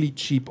fairly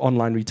cheap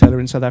online retailer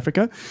in South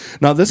Africa.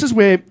 Now, this is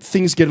where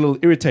things get a little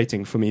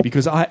irritating for me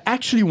because I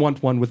actually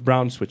want one with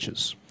brown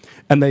switches,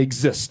 and they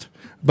exist.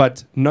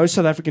 But no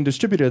South African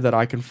distributor that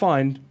I can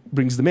find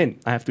brings them in.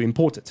 I have to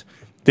import it.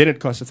 Then it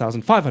costs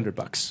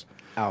 $1,500.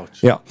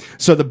 Ouch. Yeah.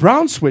 So the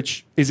brown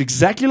switch is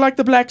exactly like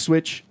the black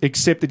switch,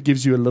 except it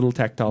gives you a little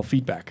tactile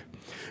feedback.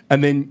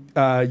 And then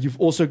you've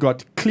also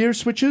got clear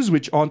switches,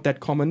 which aren't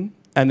that common.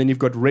 And then you've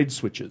got red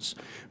switches,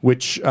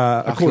 which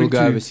according to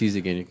overseas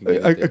again, you can go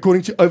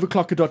according to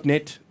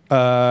overclocker.net,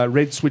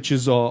 red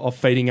switches are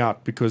fading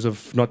out because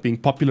of not being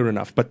popular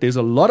enough. But there's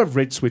a lot of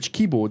red switch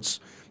keyboards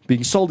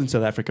being sold in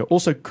South Africa,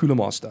 also Cooler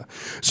Master.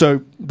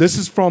 So this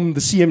is from the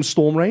CM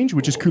Storm range,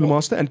 which is Cooler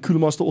Master, and Cooler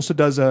Master also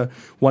does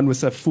one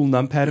with a full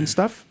numpad and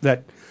stuff.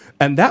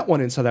 And that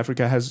one in South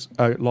Africa has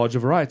a larger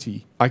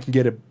variety. I can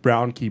get a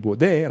brown keyboard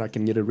there, and I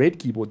can get a red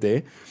keyboard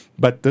there,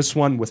 but this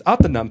one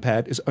without the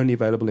numpad is only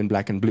available in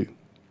black and blue.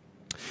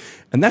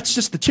 And that's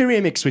just the Cherry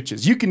MX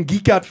switches. You can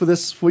geek out for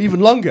this for even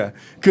longer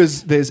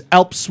because there's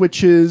Alp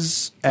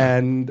switches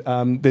and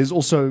there's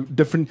also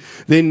different.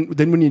 Then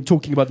when you're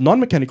talking about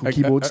non-mechanical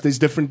keyboards, there's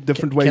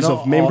different ways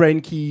of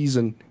membrane keys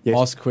and. Yes.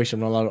 Ask a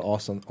question I'm not allowed to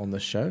ask on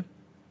this show.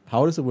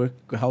 How does it work?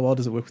 How well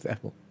does it work with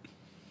Apple?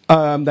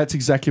 That's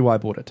exactly why I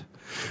bought it.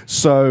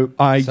 So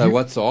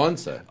what's the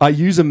answer? I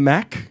use a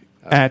Mac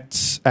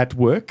at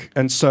work,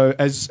 and so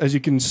as you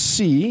can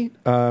see,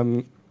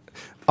 I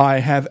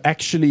have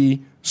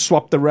actually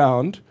swapped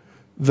around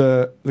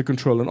the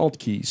Control and Alt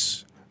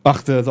keys,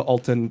 the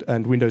Alt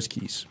and Windows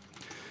keys,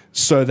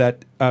 so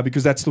that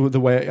because that's the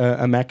way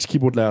a Mac's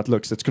keyboard layout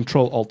looks. It's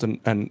Control, Alt,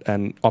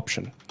 and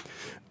Option.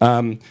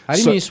 How do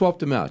you mean you swapped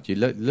them out? You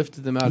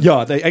lifted them out?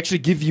 Yeah, they actually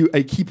give you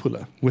a key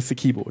puller with the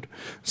keyboard,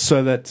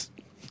 so that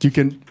you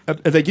can.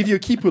 They give you a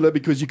key puller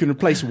because you can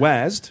replace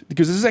WASD,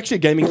 because this is actually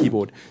a gaming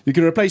keyboard. You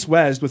can replace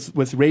WASD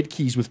with red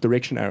keys with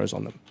direction arrows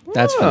on them.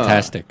 That's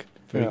fantastic.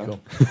 Very cool.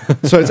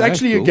 So it's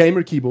actually a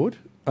gamer keyboard.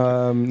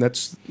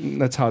 That's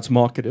how it's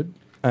marketed,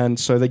 and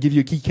so they give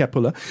you a keycap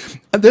puller.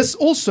 And there's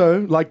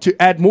also, like, to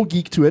add more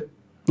geek to it,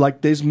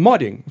 like there's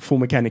modding for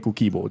mechanical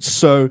keyboards.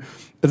 So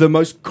the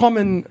most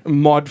common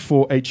mod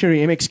for a Cherry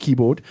MX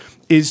keyboard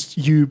is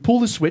you pull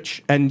the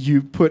switch and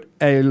you put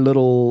a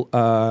little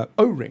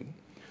O-ring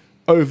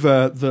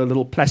over the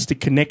little plastic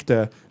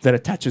connector that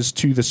attaches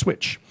to the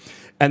switch,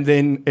 and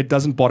then it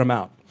doesn't bottom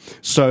out.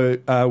 So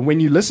when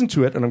you listen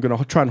to it, and I'm going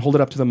to try and hold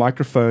it up to the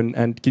microphone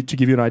and to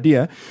give you an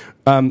idea,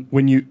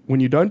 when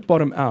you don't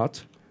bottom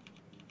out,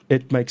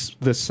 it makes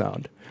this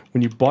sound.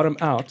 When you bottom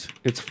out,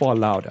 it's far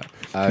louder.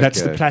 Okay.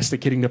 That's the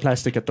plastic hitting the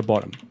plastic at the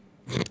bottom,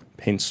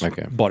 hence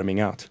bottoming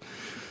out.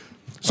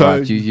 So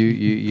right,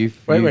 you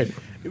wait.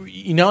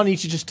 You now need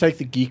to just take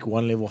the Geek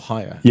one level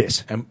higher.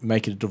 Yes, and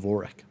make it a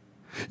Dvorak.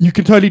 You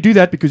can totally do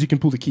that because you can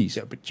pull the keys.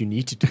 Yeah, but you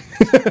need to do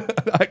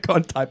I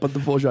can't type on the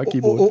Dvorak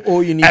keyboard.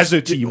 Or you need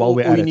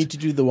you need to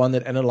do the one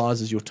that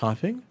analyzes your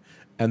typing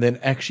and then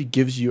actually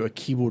gives you a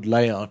keyboard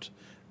layout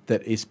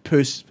that is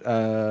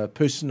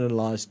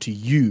personalized to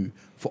you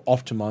for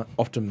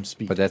optimum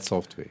speed. But that's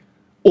software.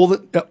 All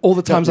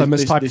the times I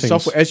mistype things.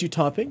 Software as you're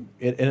typing,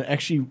 and it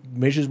actually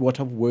measures what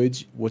type of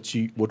words,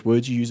 what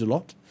words you use a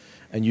lot,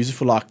 and use it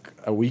for like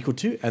a week or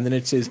two, and then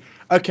it says,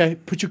 okay,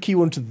 put your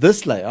keyboard into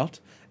this layout,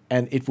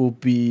 and it will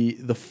be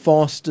the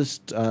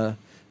fastest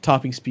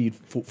typing speed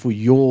for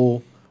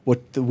your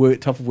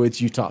type of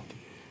words you type.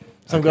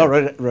 Some guy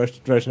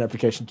wrote an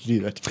application to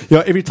do that.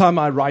 Yeah, every time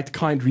I write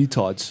kind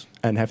retards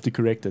and have to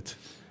correct it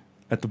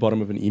at the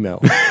bottom of an email.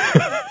 I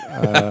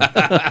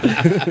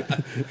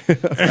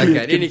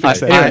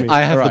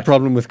have the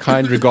problem with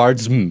kind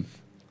regards.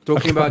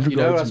 Talking about,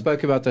 I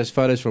spoke about those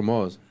photos from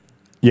Mars.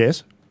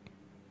 Yes.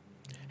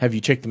 Have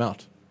you checked them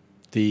out?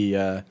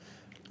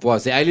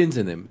 Was the aliens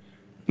in them?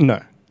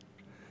 No.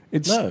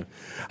 No.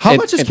 How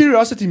much has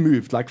Curiosity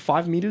moved? Like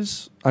 5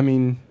 meters? I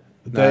mean,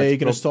 they're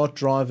going to start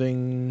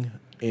driving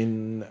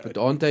in. But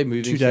aren't they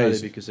moving 2 slowly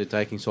days. because they're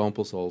taking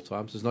samples the whole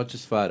time? So it's not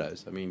just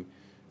photos. I mean,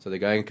 so they're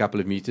going a couple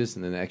of meters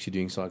and then they're actually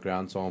doing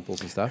ground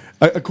samples and stuff.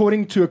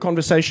 According to a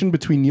conversation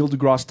between Neil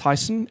deGrasse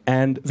Tyson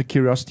and the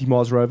Curiosity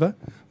Mars rover,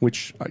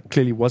 which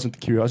clearly wasn't the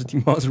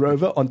Curiosity Mars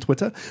rover on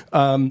Twitter,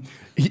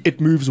 it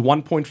moves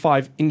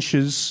 1.5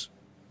 inches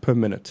per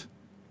minute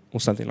or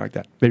something like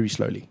that, very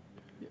slowly.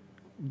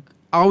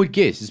 I would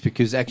guess it's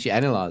because actually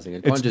analyzing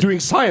it. It's doing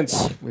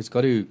science. It's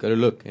got to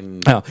look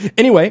and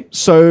Anyway,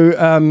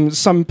 so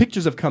some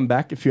pictures have come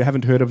back. If you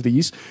haven't heard of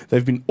these,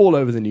 they've been all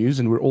over the news,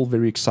 and we're all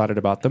very excited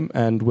about them.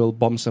 And we'll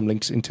bomb some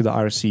links into the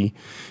IRC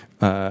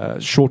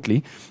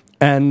shortly.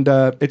 And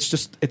it's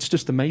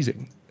just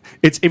amazing.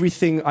 It's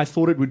everything I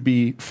thought it would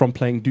be from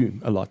playing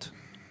Doom a lot.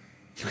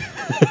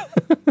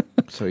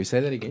 Sorry, say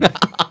that again.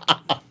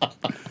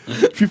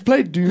 If you've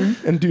played Doom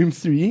and Doom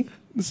 3,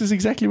 this is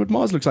exactly what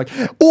Mars looks like.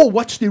 Or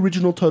watch the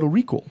original Total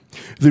Recall.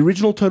 The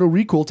original Total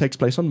Recall takes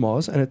place on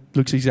Mars, and it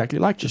looks exactly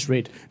like Just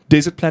red.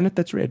 Desert planet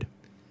that's red.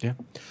 Yeah.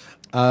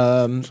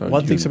 One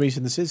thing somebody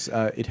said this is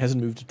it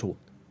hasn't moved at all.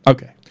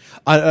 Okay.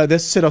 That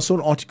said, I saw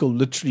an article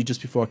literally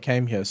just before I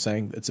came here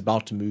saying it's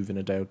about to move in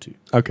a day or two.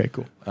 Okay,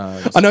 cool.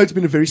 I know it's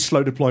been a very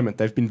slow deployment.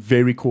 They've been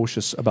very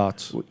cautious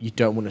about... You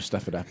don't want to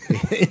stuff it up.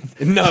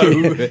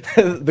 No.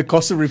 The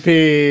cost of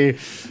repair...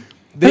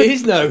 There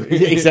is no.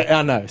 Yeah, exactly.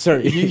 I know.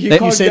 Sorry. You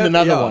can't said go-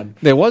 another yeah. one.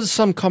 There was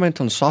some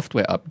comment on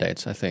software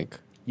updates, I think.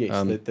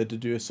 Yes, they did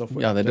do a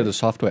software Yeah, they did a update.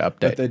 software But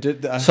update. they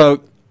did...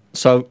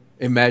 So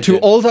Imagine. to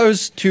all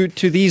those to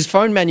these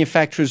phone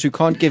manufacturers who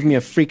can't give me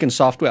a freaking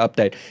software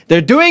update, they're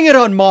doing it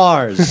on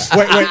Mars.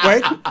 wait.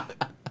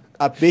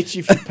 I bet you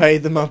if you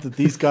paid the amount that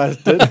these guys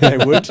did, they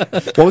would.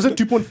 What was it?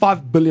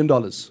 $2.5 billion.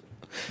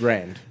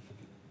 Rand.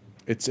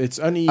 It's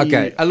only...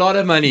 Okay, a lot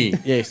of money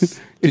Yes.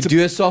 to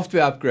do a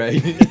software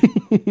upgrade.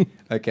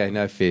 Okay,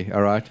 no fair.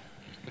 All right.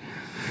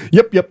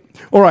 Yep.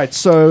 All right,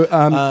 so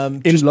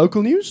in just-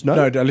 local news?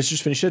 No? No, let's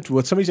just finish it.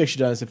 What somebody's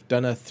actually done is they've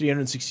done a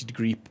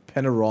 360-degree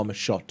panorama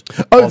shot.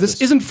 Oh, of this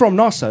isn't from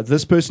NASA.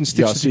 This person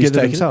stitched it so he's together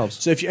taken it. themselves.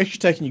 So if you actually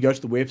take and you go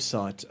to the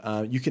website,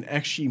 you can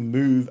actually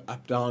move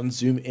up, down,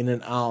 zoom in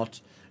and out,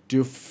 do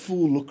a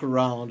full look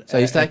around. So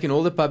he's taken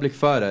all the public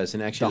photos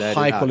and actually the laid it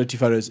high out. quality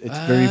photos. It's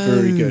very,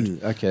 very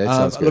good. Okay, that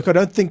sounds good. Look, I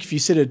don't think if you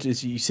said it,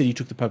 you said you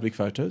took the public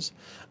photos,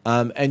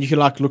 and you can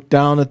look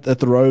down at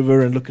the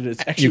rover and look at it.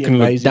 It's actually You can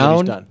look amazing what he's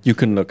down, done. you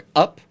can look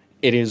up.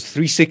 It is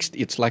 360.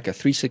 It's like a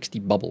 360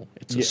 bubble.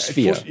 It's a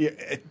sphere.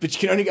 But you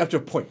can only go up to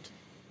a point.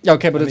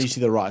 Okay, but And then you it's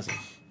see the horizon.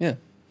 yeah.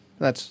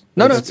 That's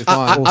no. That's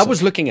I fine.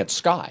 was looking at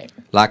sky.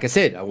 Like I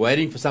said, I'm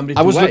waiting for somebody to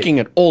I was wait. looking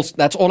at all.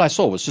 That's all I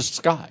saw was just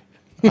sky.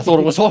 I thought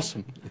it was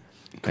awesome.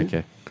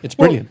 Okay. It's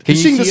brilliant. You're Can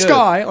you seeing the see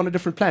sky on a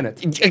different planet.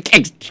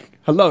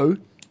 Hello?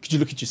 Could you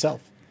look at yourself?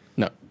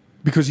 No,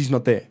 Because he's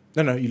not there.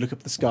 No, you look up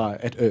at the sky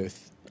at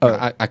Earth.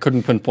 I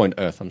couldn't pinpoint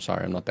Earth. I'm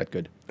sorry, I'm not that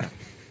good.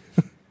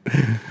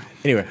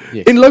 Anyway,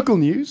 yes. In local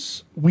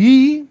news,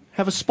 we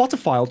have a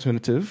Spotify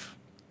alternative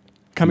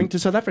coming to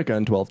South Africa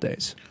in 12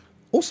 days.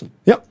 Awesome.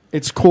 Yep.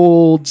 It's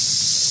called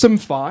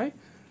Simfy,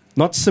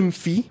 not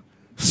Simfy.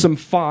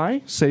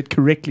 Simfy. Say it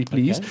correctly,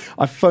 please. Okay.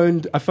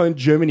 I phoned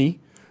Germany.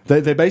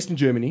 They're based in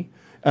Germany.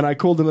 And I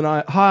called them and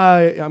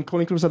hi, I'm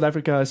calling from South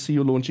Africa. I see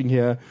you're launching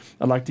here.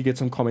 I'd like to get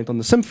some comment on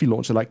the Simfy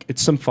launch. They're like,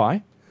 it's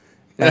Simfy.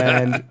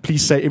 And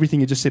please say everything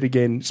you just said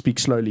again. Speak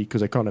slowly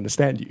because I can't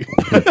understand you.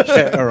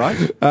 Okay, all right.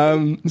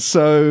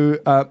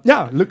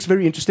 Looks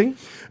very interesting.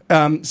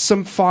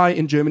 Simfy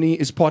in Germany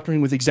is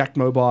partnering with Exact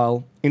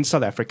Mobile in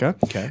South Africa.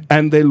 Okay.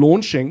 And they're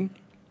launching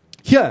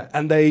here.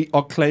 And they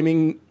are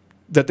claiming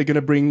that they're going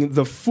to bring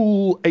the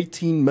full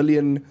 18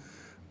 million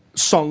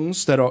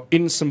songs that are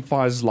in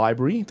Simfy's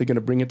library. They're going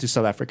to bring it to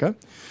South Africa.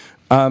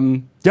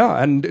 And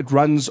it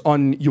runs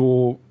on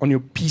your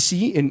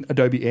PC in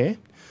Adobe Air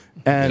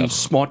and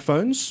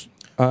smartphones.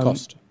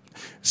 Cost.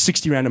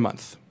 60 Rand a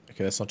month.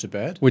 Okay, that's not too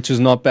bad. Which is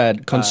not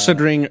bad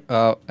considering.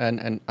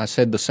 And I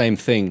said the same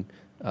thing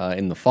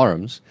in the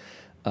forums.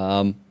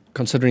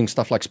 Considering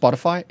stuff like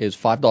Spotify is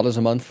 $5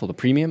 a month for the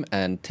premium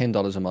and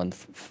 $10 a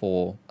month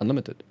for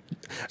unlimited.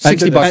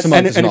 $60 a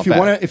month is and not if you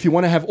bad. if you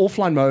want to have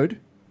offline mode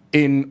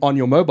on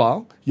your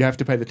mobile, you have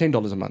to pay the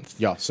 $10 a month.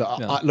 Yeah, so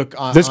Yeah.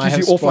 This I gives have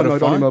you offline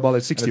mode on your Spotify, mobile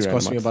at 60 and it's Rand a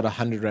cost me month. about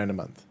 100 Rand a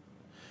month.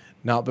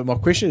 Now, but my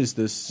question is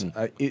this: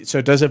 so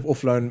it does have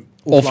offline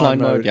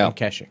mode, yeah. and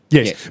caching?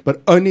 Yes, Yes.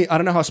 but only I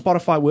don't know how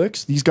Spotify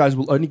works. These guys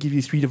will only give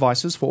you 3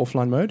 devices for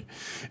offline mode.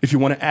 If you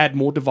want to add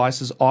more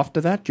devices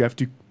after that, you have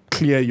to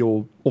clear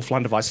your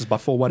offline devices by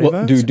 4 whatever.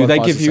 Well, do they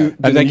Spotify's give the you? same. Do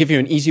And they then give you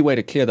an easy way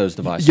to clear those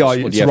devices? Yeah, or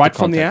do it's you have right to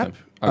from the contact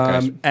app.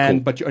 them? Okay, cool.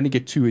 But you only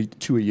get two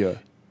a year.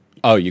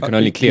 Oh, you can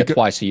only you clear can-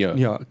 twice a year.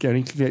 Yeah, you can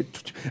only clear,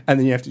 and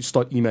then you have to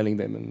start emailing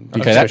them. And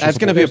Okay, that's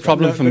going to be a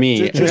problem for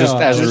me but just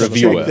as a just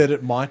reviewer. check that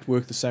it might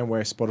work the same way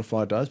as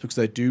Spotify does because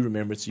they do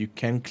remember it, so you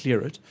can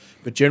clear it.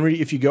 But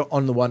generally, if you go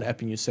on the one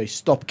app and you say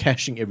stop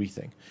caching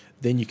everything,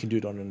 then you can do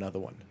it on another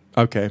one.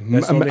 Okay, I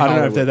That's don't normally know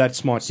how if it they're works. that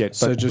smart yet,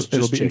 So but just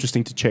it'll be check.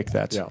 interesting to check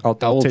that. Yeah. I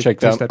will check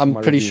test that. for I'm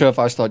my pretty review. sure if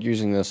I start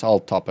using this,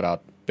 I'll top it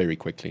out very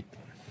quickly.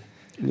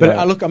 But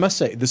Yeah. look, I must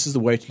say, this is the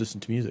way to listen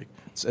to music.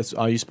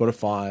 I use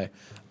Spotify,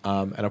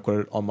 and I've got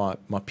it on my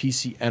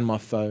PC and my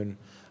phone,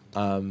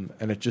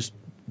 and it just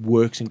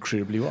works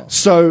incredibly well.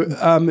 So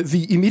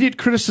the immediate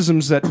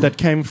criticisms that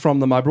came from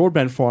the My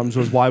Broadband forums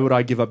was, why would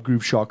I give up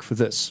GrooveShark for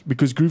this?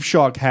 Because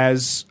GrooveShark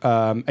has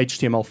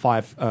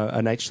HTML5,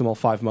 an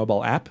HTML5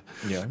 mobile app,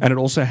 and it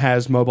also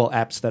has mobile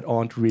apps that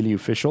aren't really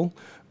official.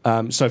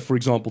 So, for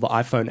example, the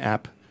iPhone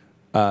app,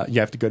 you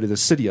have to go to the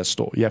Cydia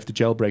store. You have to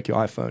jailbreak your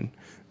iPhone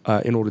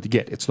in order to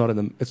get. It's not in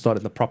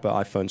the proper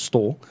iPhone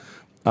store,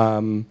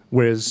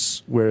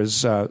 whereas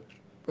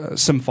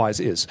Simfy's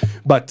is.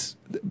 But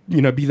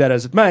be that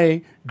as it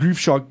may,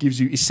 GrooveShark gives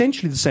you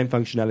essentially the same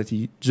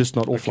functionality, just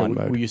not offline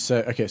mode. Will you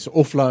say, so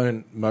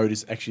offline mode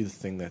is actually the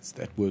thing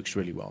that works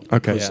really well.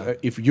 Okay. Because,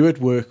 if you're at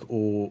work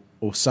or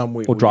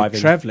somewhere or driving,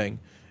 you're traveling,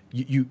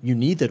 you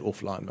need that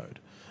offline mode.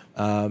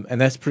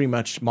 And that's pretty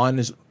much, mine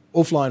is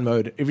offline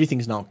mode.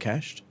 Everything's now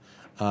cached,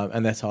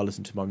 and that's how I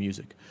listen to my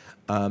music.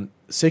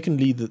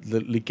 Secondly, the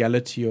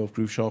legality of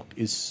GrooveShark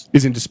is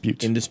in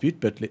dispute.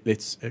 But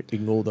let's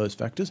ignore those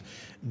factors.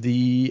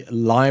 The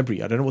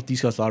library, I don't know what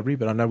these guys' library,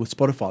 but I know with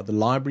Spotify, the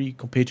library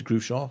compared to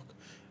GrooveShark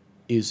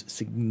is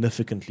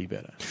significantly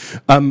better.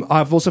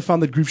 I've also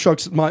found that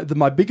GrooveShark's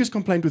my biggest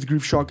complaint with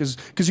GrooveShark is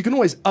because you can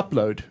always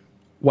upload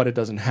what it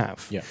doesn't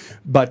have. Yeah.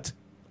 But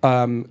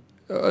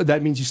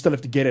that means you still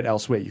have to get it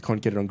elsewhere. You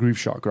can't get it on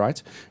GrooveShark,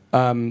 right?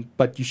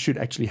 But you should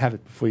actually have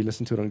it before you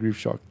listen to it on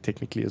GrooveShark,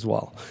 technically as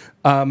well.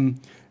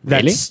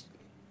 Really?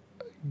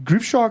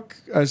 GrooveShark,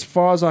 as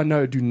far as I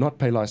know, do not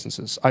pay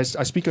licenses. I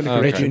speak on a They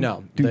correction. do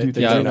now. Do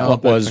They Yeah, do now,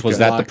 what but- was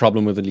that the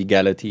problem with the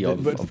legality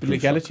of But GrooveShark?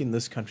 legality in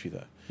this country,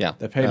 though. Yeah.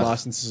 They pay Yeah.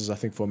 licenses, I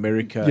think, for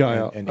America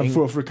and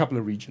for a couple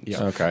of regions.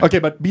 Yeah. Okay.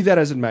 But be that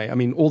as it may, I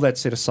mean, all that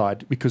set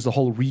aside, because the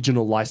whole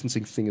regional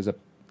licensing thing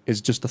is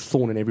just a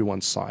thorn in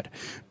everyone's side.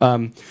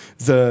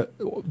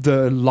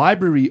 The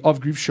library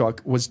of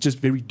GrooveShark was just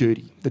very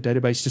dirty. The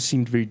database just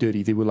seemed very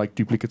dirty. There were like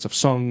duplicates of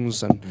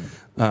songs and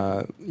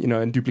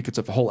and duplicates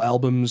of whole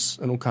albums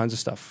and all kinds of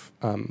stuff.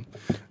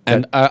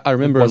 And I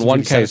remember in wasn't one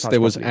really case sanitized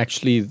there was properly.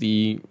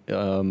 actually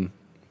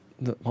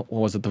what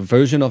was it? The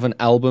version of an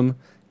album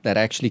that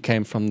actually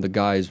came from the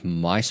guy's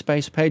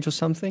MySpace page or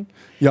something.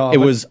 Yeah, it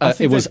but was I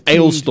think they've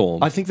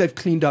Ailstorm. I think they've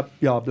cleaned up.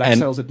 Yeah, Black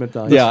And- Sails at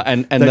Midnight. Yeah,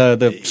 and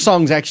the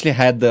songs actually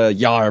had the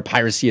 "Yar,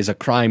 piracy is a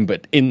crime,"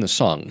 but in the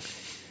song.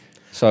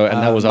 So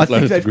that was I uploaded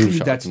think to they've cleaned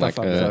GrooveShark. that stuff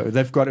up. Though.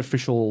 They've got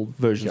official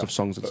versions of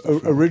songs and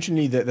stuff.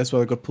 Originally, that's why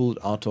they got pulled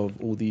out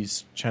of all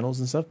these channels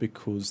and stuff,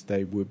 because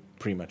they were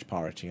pretty much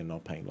pirating and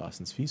not paying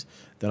license fees.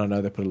 Then I know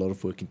they put a lot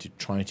of work into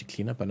trying to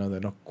clean up. I know they're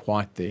not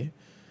quite there.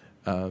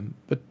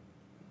 But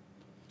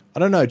I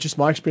don't know, just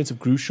my experience of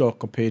GrooveShark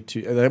compared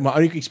to... my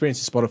only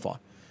experience is Spotify.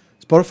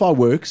 Spotify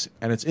works,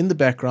 and it's in the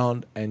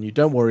background, and you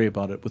don't worry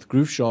about it. With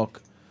GrooveShark,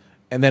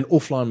 and then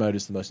offline mode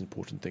is the most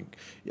important thing.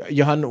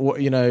 Johan,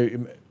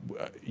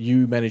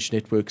 you manage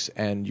networks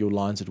and your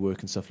lines at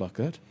work and stuff like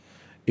that.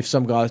 If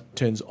some guy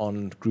turns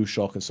on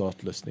GrooveShark and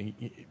starts listening,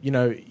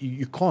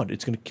 you can't.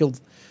 It's going to kill...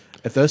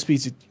 At those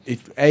speeds,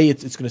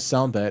 it's going to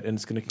sound bad, and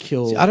it's going to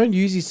kill... See, I don't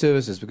use these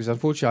services because,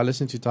 unfortunately, I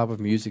listen to type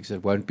of music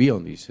that won't be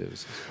on these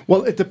services.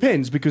 Well, it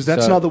depends, because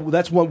that's So-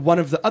 one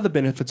of the other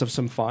benefits of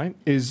Simfy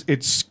is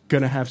it's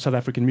going to have South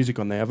African music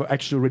on there. I've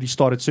actually already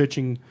started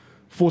searching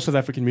for South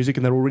African music,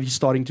 and they're already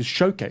starting to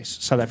showcase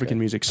South African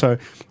music. So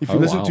if you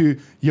listen to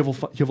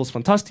Jewels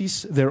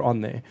Fantasties, they're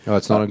on there. No,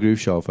 it's not on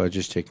GrooveShark. I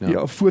just checked now. Yeah,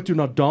 Foto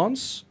Na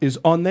Dance is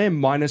on there,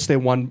 minus their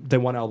one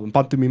album.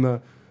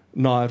 Pantomime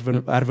na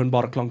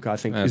Erwinbare Klanke, I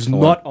think, That's is the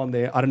not on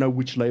there. I don't know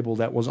which label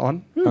that was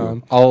on.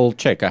 I'll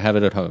check. I have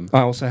it at home. I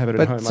also have it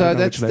at home. But I so don't know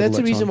that's which label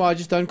the reason on. why I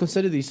just don't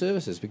consider these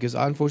services, because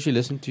I unfortunately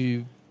listen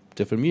to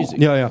different music.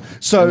 Yeah. And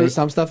So there's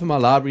some stuff in my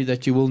library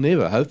that you will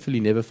hopefully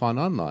never find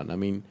online. I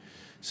mean,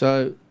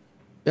 so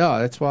yeah,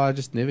 that's why I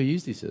just never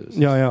use these services.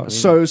 Yeah. I mean,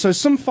 So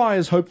Simfy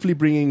is hopefully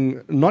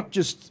bringing not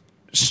just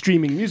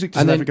streaming music to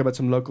And South then- Africa, but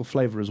some local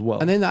flavor as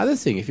well. And then the other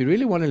thing, if you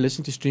really want to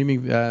listen to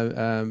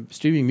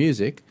streaming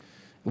music,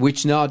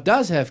 which now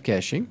does have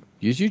caching,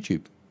 use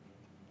YouTube.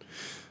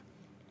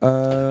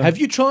 Have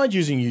you tried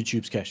using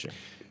YouTube's caching?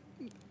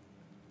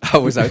 I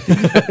was out.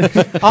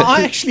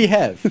 I actually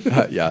have.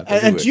 Yeah,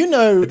 And do you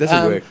know It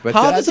doesn't work, but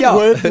how does it yeah.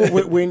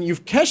 work when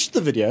you've cached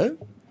the video,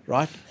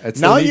 right? It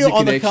still Now needs you're a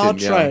on the car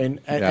connection, yeah. train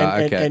Yeah,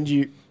 okay. and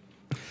you...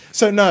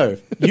 So no,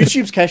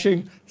 YouTube's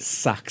caching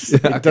sucks.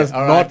 It does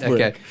all not right,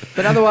 work. okay.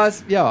 But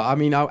otherwise, yeah, I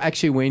mean, I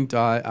actually went,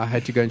 I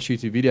had to go and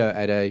shoot a video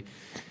at a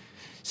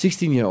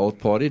 16-year-old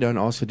party, don't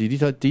ask for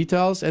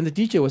details, and the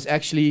DJ was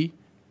actually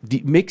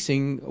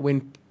mixing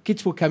when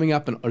kids were coming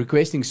up and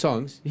requesting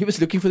songs. He was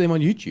looking for them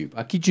on YouTube.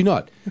 I kid you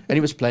not. And he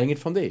was playing it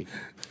from there.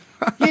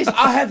 Yes,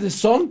 I have this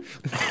song.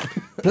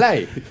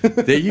 Play.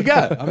 There you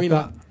go. I mean,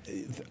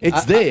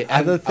 it's there.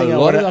 And other a thing I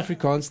lot of wanna-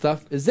 Afrikaans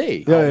stuff is there.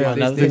 Yeah,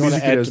 Another the thing I want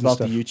music to add videos and about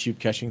stuff. the YouTube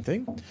caching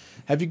thing.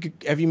 Have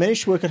you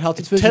managed to work out how to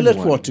It's version tell it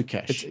one. what to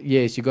cache?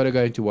 Yes, you got to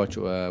go into watch.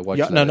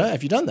 Yeah, no.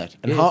 Have you done that?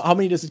 And Yes. how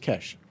many does it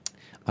cache?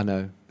 I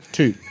know.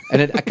 2.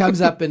 And it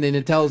comes up and then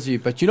it tells you,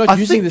 but you're not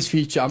using this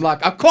feature. I'm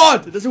like, I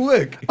can't. It doesn't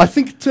work. I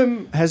think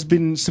Tim has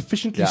been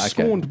sufficiently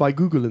scorned by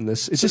Google in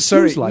this. It just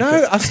seems like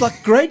it. It's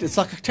like great. It's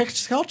like a tech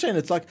scout chain.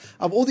 It's like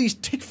I have all these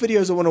tech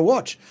videos I want to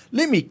watch.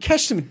 Let me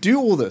catch them and do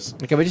all this.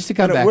 Okay, but just to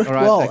come And it back. worked All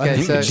right, well.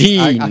 okay, so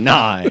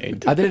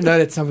Denied. I didn't know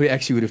that somebody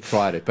actually would have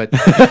tried it, but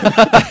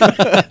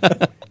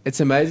it's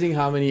amazing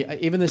how many,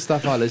 even the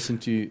stuff I listen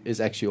to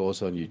is actually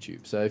also on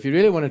YouTube. So if you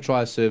really want to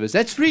try a service,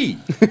 that's free.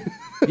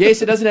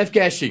 Yes, it doesn't have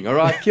caching. All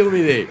right, kill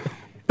me there.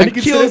 And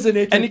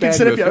you can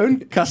set up your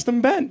own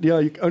custom band, your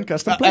own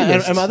custom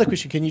playlist. And my other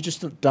question, can you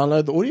just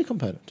download the audio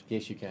component?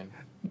 Yes, you can.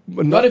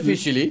 But Not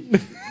officially.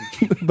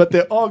 but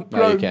there are No, you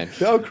Chrome, can.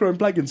 there are Chrome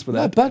plugins for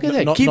No, that. bugger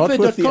that. Not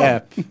with the Keepit.com.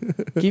 app.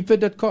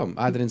 Keepit.com.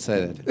 I didn't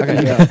say that.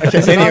 Okay.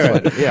 Okay,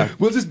 anyway. Yeah.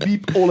 We'll just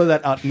beep all of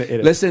that out in the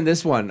edit. Listen,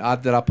 this one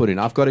that I put in,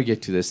 I've got to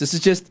get to this. This is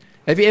just,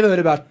 have you ever heard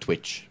about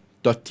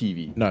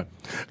Twitch.tv? No.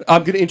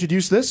 I'm going to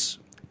introduce this.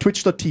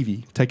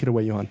 Twitch.tv. Take it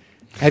away, Johan.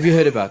 Have you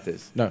heard about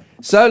this? No.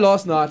 So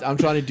last night, I'm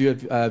trying to do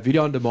a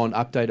video on demand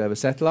update over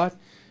satellite.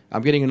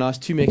 I'm getting a nice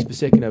 2 megs per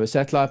second over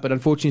satellite, but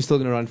unfortunately still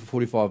going to run for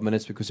 45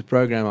 minutes because the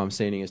program I'm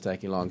sending is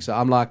taking long. So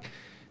I'm like,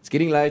 it's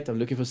getting late, I'm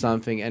looking for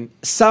something, and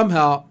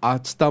somehow I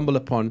stumble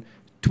upon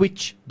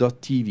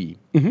Twitch.tv.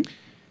 Mm-hmm.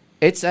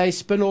 It's a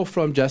spin-off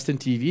from Justin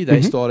TV.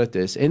 They started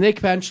this, and their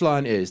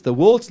punchline is the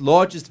world's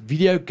largest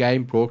video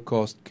game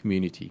broadcast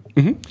community.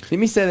 Let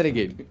me say that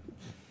again.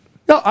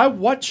 No, I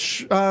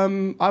watch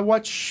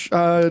Destiny's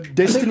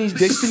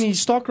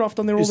StarCraft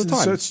on there all the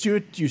time. So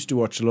Stuart used to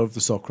watch a lot of the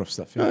StarCraft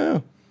stuff. Yeah. Yeah.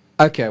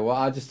 Okay, well,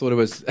 I just thought it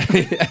was.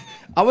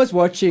 I was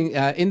watching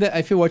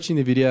if you're watching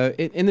the video,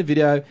 in the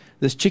video,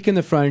 this chick in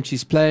the front,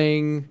 she's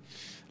playing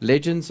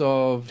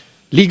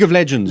League of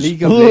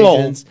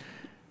Legends.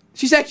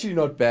 She's actually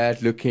not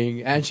bad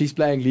looking, and she's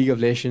playing League of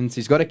Legends.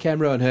 She's got a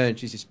camera on her, and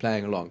she's just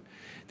playing along.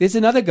 There's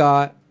another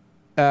guy.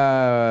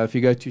 If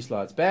you go 2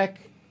 slides back.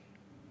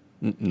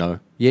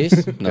 No.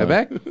 Yes. No. Go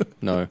back.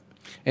 No.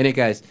 And it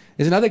goes.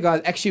 There's another guy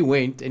that actually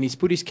went and he's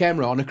put his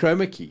camera on a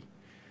chroma key.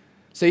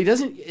 So he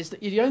doesn't.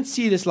 You don't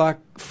see this like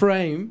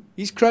frame.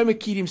 He's chroma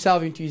keyed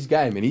himself into his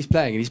game, and he's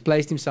playing, and he's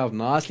placed himself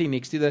nicely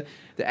next to the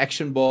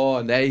action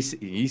bar, and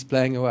he's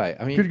playing away.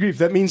 I mean, Good grief!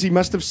 That means he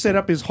must have set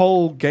up his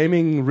whole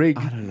gaming rig.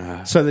 I don't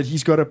know. So that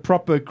he's got a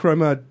proper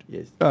chroma.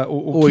 Yes.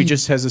 Or He key-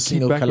 just has a key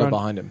single color background.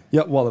 behind him.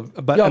 Yeah, well,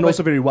 but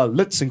also very well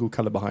lit single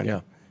color behind.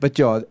 Yeah. But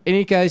yeah, in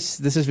any case,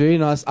 this is very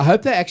nice. I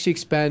hope they actually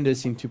expand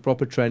this into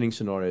proper training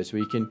scenarios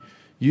where you can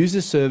use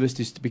the service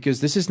because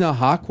this is now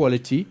high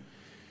quality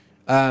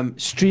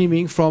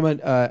streaming from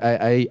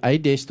a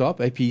desktop,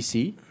 a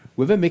PC,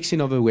 with a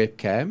mixing of a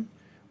webcam,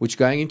 which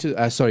going into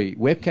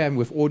webcam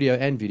with audio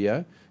and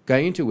video,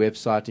 going into a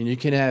website, and you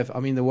can have. I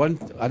mean, the one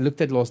I looked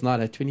at last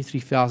night had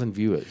 23,000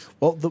 viewers.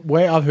 Well, the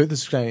way I've heard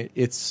this explained,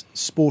 it's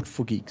sport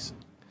for geeks.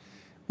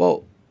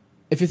 Well,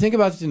 if you think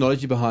about the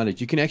technology behind it,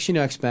 you can actually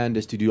now expand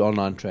this to do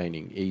online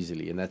training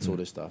easily and that sort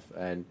of stuff,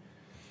 and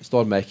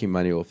start making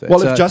money off that. Well,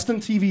 So- if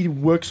Justin TV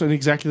works on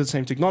exactly the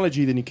same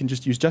technology, then you can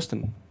just use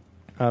Justin.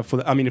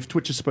 If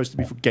Twitch is supposed to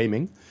be for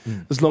gaming,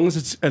 as long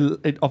as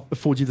it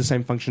affords you the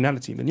same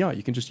functionality, then yeah,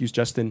 you can just use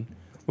Justin.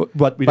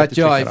 But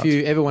yeah, if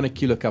you ever want to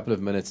kill a couple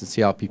of minutes and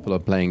see how people are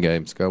playing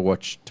games, go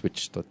watch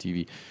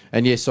Twitch.tv.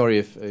 And yeah, sorry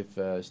if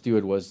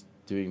Stuart was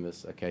doing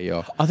this. Okay,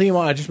 yeah. I think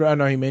I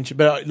know he mentioned,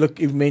 but look,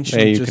 he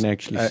mentioned There you just can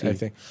actually a see.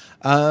 thing.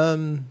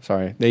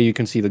 Sorry. There you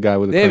can see the guy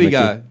with the There we chroma key.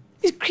 go.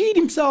 He's keyed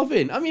himself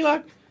in. I mean,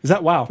 like, is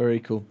that wow? Very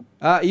cool.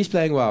 he's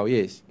playing WoW,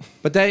 yes.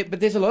 But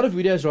there's a lot of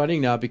videos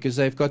running now because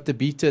they've got the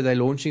beta. They're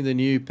launching the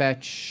new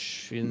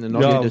patch in the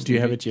No, Do you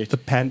have it yet? The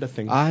panda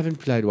thing. I haven't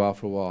played WoW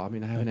for a while. I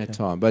mean, I haven't had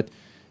time. But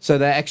so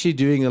they're actually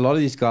doing, a lot of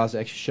these guys are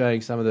actually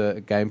showing some of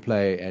the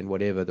gameplay and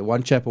whatever. The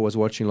one chap I was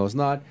watching last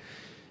night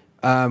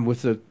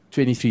with the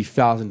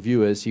 23,000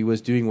 viewers, he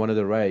was doing one of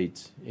the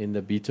raids in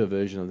the beta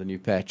version of the new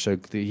patch. So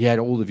he had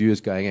all the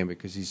viewers going in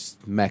because he's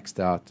maxed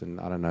out,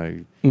 and I don't know,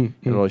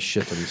 a lot of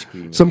shit on his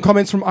screen. Some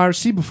comments from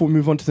IRC before we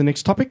move on to the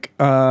next topic.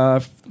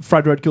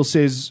 Fried Roadkill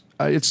says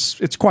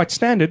it's quite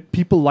standard.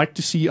 People like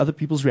to see other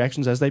people's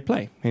reactions as they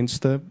play, hence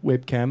the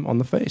webcam on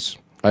the face.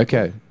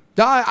 Okay.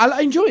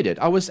 I enjoyed it.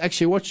 I was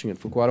actually watching it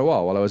for quite a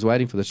while I was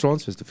waiting for the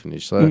transfers to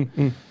finish. So,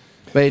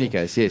 but in any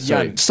case, yes. Yeah,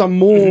 Sorry. Some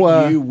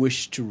more. you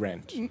wish to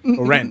rant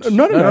or rant?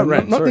 No,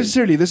 rant, not sorry.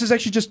 necessarily. This is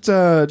actually just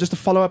a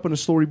follow up on a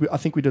story I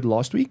think we did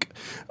last week,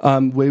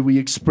 where we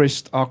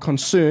expressed our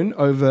concern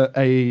over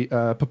a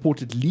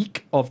purported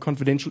leak of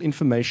confidential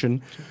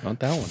information Not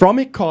that one. from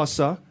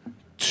ICASA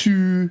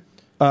to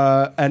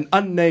an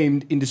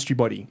unnamed industry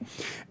body.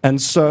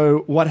 And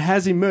so what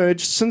has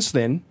emerged since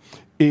then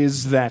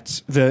is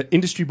that the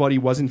industry body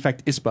was in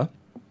fact ISPA.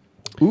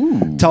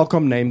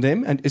 Telkom named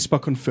them, and ISPA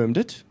confirmed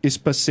it.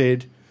 ISPA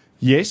said,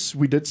 yes,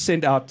 we did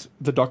send out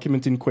the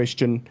document in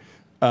question.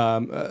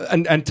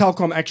 And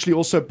Telkom actually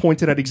also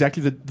pointed at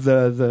exactly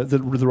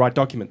the right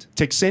document.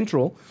 Tech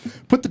Central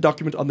put the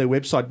document on their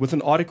website with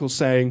an article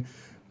saying,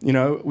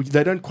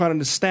 they don't quite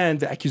understand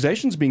the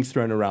accusations being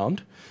thrown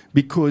around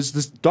because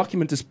this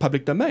document is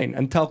public domain.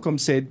 And Telkom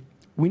said,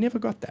 we never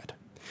got that.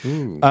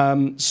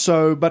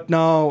 But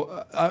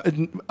now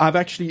I've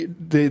actually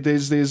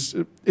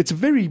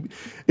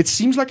it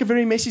seems like a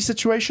very messy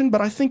situation,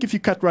 but I think if you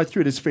cut right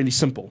through it, it's fairly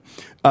simple.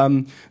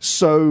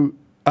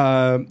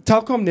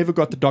 Telkom never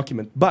got the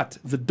document, but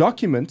the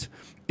document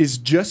is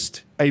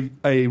just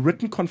a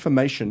written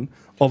confirmation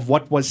of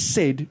what was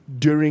said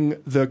during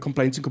the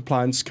Complaints and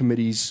Compliance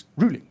Committee's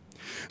ruling.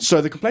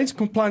 So the Complaints and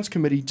Compliance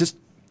Committee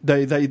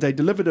they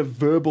delivered a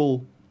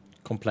verbal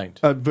complaint,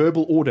 a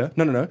verbal order.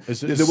 No.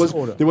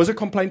 There was a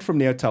complaint from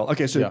Neotel.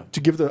 Okay, so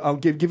I'll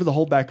give you the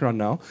whole background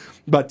now.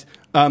 But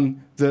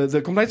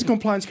the Complaints and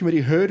Compliance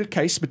Committee heard a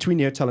case between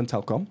Neotel and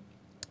Telkom,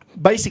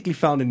 basically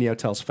found in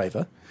Neotel's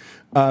favor,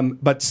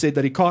 but said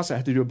that ICASA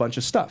had to do a bunch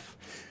of stuff,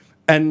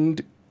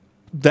 and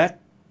that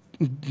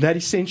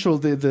essential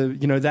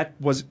that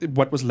was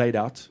what was laid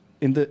out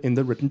in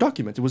the written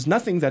document. It was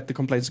nothing that the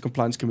Complaints and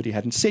Compliance Committee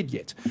hadn't said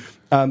yet,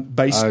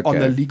 based on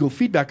the legal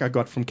feedback I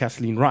got from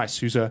Kathleen Rice,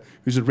 who's a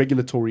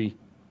regulatory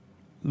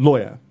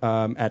lawyer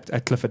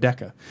at Clifford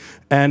Decker,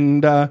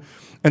 and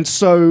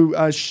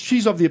so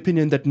she's of the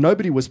opinion that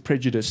nobody was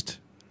prejudiced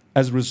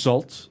as a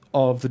result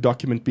of the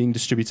document being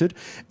distributed,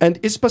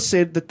 and ISPA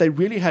said that they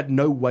really had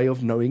no way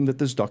of knowing that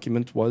this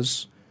document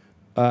was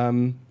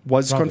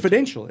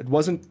confidential. It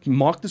wasn't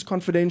marked as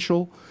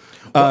confidential.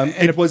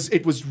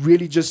 It was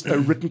really just a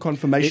written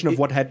confirmation of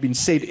what had been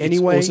said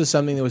anyway. It's also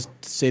something that was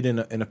said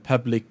in a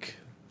public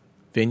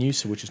venue,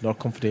 so which is not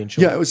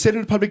confidential. Yeah, it was said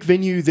in a public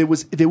venue.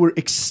 There were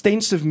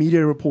extensive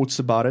media reports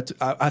about it.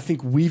 I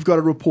think we've got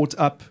a report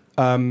up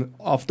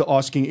after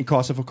asking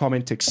ICASA for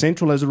comment. Tech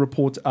Central has a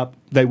report up.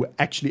 They were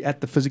actually at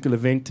the physical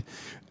event.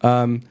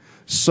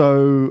 It's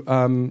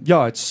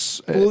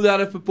pulled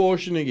out of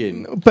proportion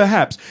again,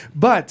 perhaps.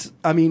 But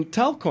I mean,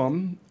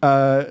 Telkom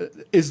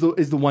is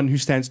the one who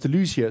stands to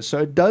lose here. So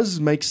it does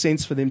make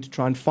sense for them to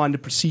try and find a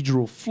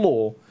procedural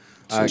flaw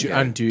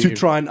to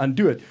try and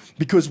undo it.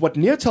 Because what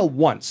Neotel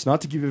wants,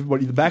 not to give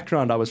everybody the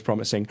background I was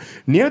promising,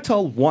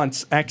 Neotel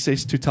wants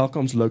access to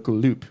Telkom's local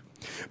loop.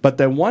 But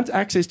they want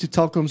access to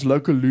Telkom's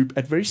local loop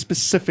at very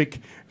specific,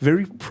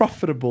 very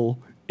profitable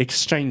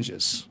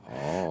exchanges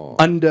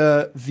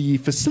under the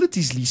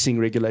facilities leasing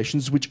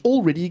regulations, which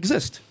already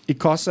exist.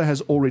 ICASA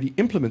has already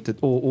implemented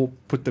or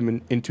put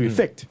them into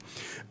effect.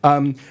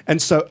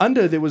 And so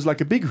there was like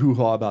a big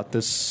hoo-ha about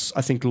this,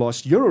 I think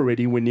last year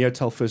already, when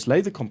Neotel first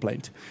laid the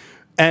complaint.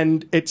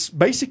 And it's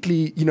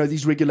basically,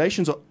 these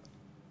regulations are,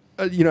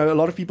 a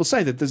lot of people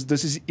say that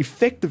this is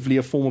effectively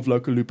a form of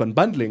local loop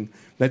unbundling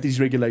that these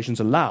regulations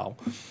allow.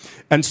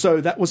 And so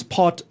that was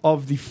part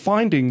of the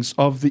findings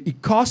of the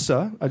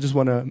ICASA. I just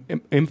want to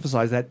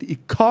emphasize that. The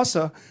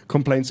ICASA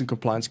Complaints and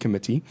Compliance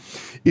Committee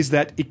is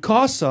that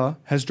ICASA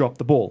has dropped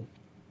the ball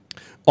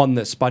on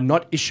this by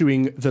not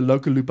issuing the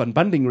local loop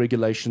unbundling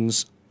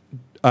regulations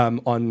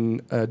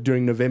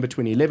during November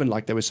 2011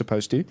 like they were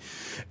supposed to,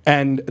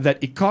 and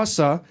that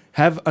ICASA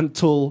have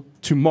until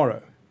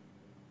tomorrow,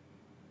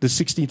 the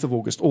 16th of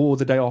August, or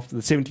the day after,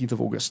 the 17th of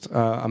August.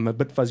 I'm a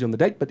bit fuzzy on the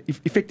date, but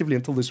effectively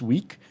until this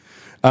week.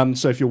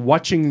 So if you're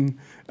watching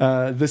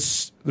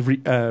this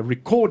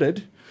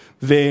recorded,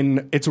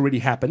 then it's already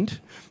happened.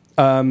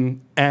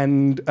 And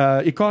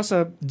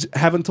ICASA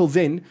have until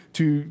then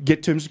to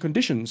get terms and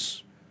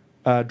conditions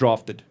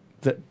drafted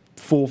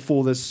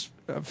for this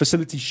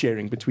facility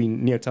sharing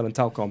between Neotel and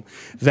Telkom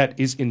that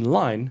is in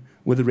line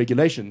with the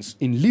regulations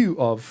in lieu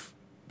of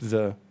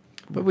the...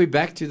 But we're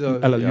back to the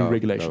LLU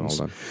regulations.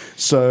 No,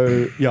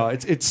 so,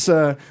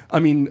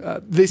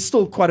 there's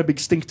still quite a big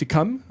stink to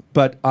come,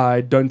 but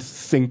I don't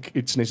think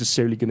it's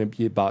necessarily going to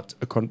be about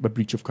a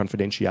breach of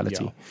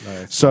confidentiality.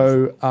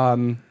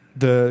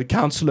 The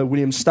councillor,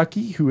 William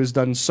Stuckey, who has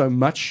done so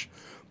much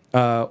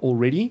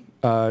already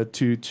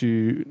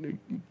to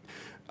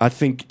I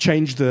think,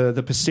 change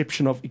the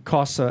perception of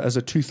ICASA as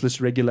a toothless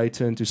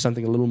regulator into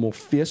something a little more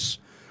fierce,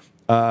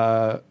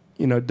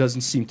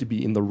 doesn't seem to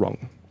be in the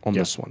wrong on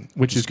this one,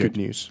 which is good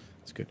news.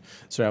 It's good.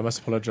 Sorry, I must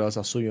apologize.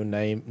 I saw your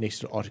name next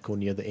to the article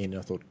near the end,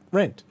 and I thought,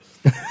 rent.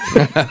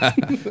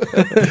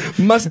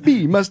 Must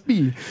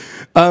be.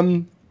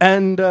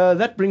 And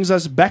that brings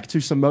us back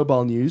to some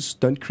mobile news.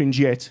 Don't cringe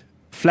yet.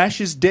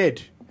 Flash is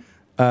dead,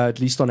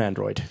 at least on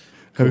Android.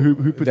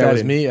 Who put that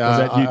was in? Me. Was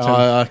that you, Tim?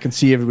 I can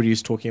see everybody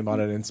who's talking about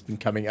it, and it's been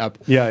coming up.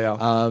 Yeah.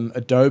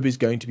 Adobe is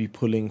going to be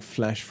pulling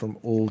Flash from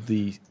all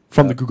the...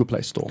 From the Google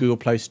Play Store. Google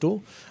Play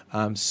Store.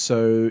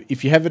 So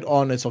if you have it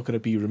on, it's not going to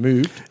be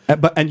removed.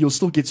 And you'll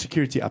still get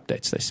security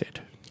updates, they said.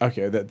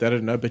 Okay, that I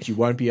don't know, but you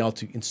won't be able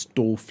to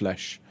install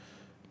Flash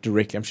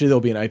directly. I'm sure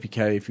there'll be an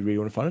APK if you really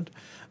want to find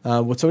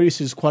it. What's already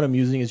is quite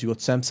amusing is you've got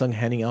Samsung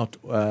handing out,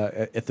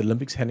 at the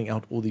Olympics, handing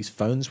out all these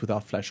phones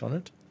without Flash on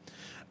it,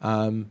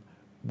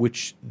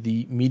 which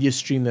the media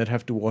stream they'd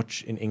have to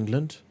watch in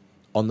England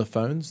on the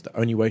phones, the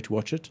only way to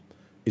watch it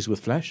is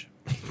with Flash.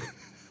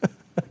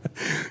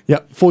 Yeah,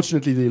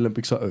 fortunately the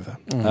Olympics are over.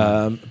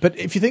 But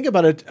if you think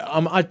about it,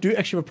 I do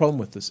actually have a problem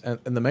with this. And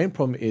the main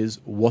problem is,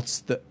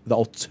 what's the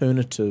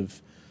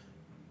alternative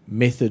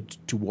method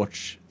to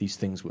watch these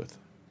things with?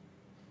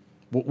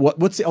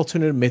 What's the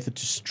alternative method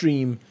to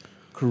stream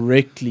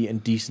correctly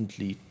and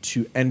decently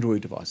to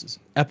Android devices.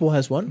 Apple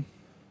has one.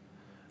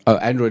 Oh,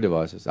 Android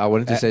devices. I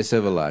wanted to say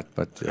Silverlight,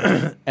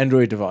 but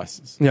Android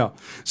devices. Yeah.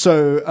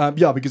 So,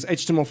 because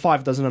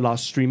HTML5 doesn't allow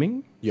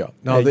streaming. Yeah.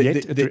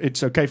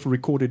 It's okay for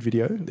recorded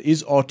video. There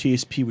is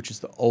RTSP, which is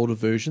the older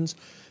versions.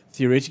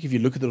 Theoretically, if you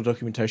look at the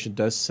documentation, it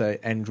does say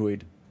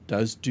Android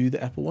does do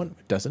the Apple one.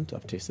 It doesn't.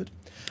 I've tested.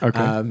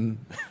 Okay.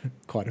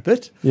 Quite a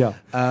bit. Yeah.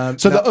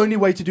 So the only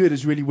way to do it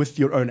is really with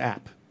your own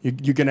app.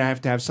 You're going to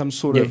have some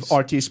sort of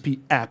RTSP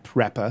app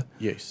wrapper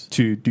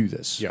to do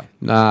this. Yeah.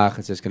 nah,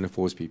 it's just going to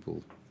force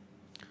people.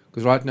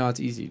 Because right now it's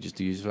easy just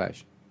to use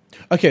Flash.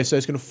 Okay, so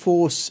it's going to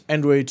force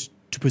Android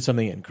to put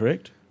something in,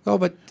 correct? Oh,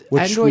 but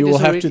Which Android we will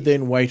is have already, to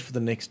then wait for the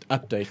next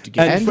update to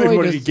get. And for Android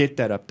everybody to is- get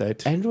that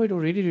update. Android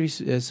already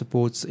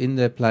supports in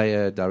the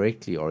player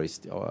directly or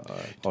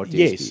RTSP.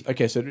 Yes.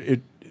 Okay, so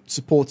it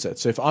supports that.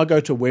 So if I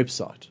go to a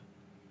website,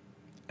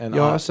 and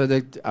So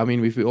that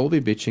we all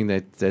be bitching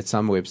that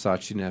some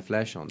websites shouldn't have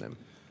Flash on them.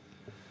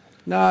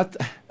 No,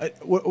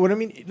 what I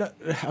mean, no,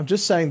 I'm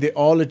just saying there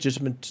are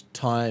legitimate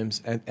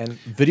times, and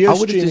video I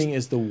would've streaming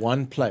is the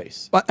one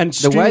place. And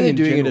the way streaming they're in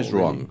doing it general, is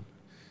wrong.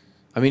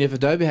 I mean, if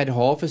Adobe had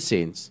half a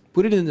cent,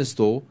 put it in the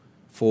store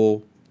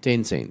for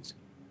 10 cents,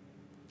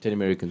 10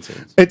 American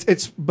cents.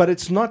 But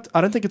it's not.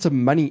 I don't think it's a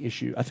money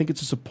issue. I think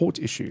it's a support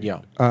issue.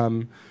 Yeah.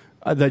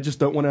 They just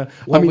don't want to.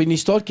 Well, when you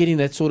start getting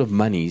that sort of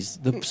monies,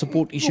 the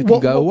support issue can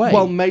go away.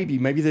 Well, maybe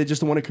they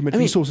just don't want to commit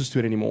resources to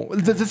it anymore.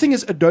 The thing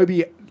is,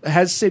 Adobe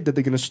has said that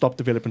they're going to stop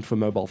development for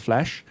mobile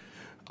Flash.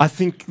 I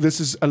think this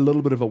is a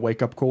little bit of a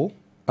wake-up call.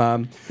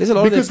 There's a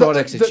lot of their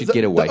products that should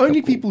get a wake-up The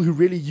only call. people who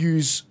really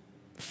use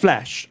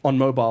Flash on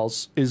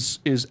mobiles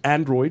is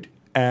Android,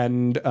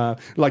 and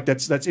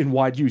that's in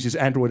wide use is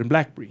Android and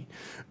BlackBerry,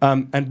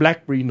 and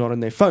BlackBerry not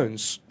on their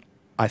phones,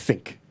 I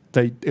think.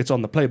 It's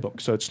on the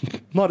playbook, so it's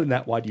not in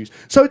that wide use.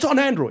 So it's on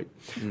Android.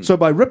 So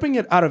by ripping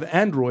it out of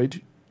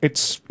Android,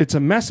 it's a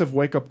massive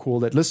wake-up call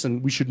that,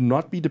 listen, we should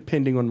not be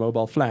depending on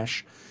mobile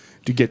Flash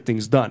to get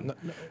things done.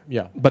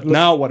 Yeah. But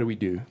now what do we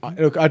do?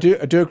 I do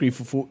agree.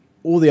 For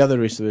all the other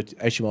rest of it,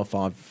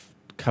 HTML5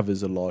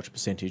 covers a large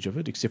percentage of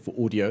it, except for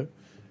audio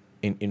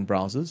in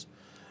browsers.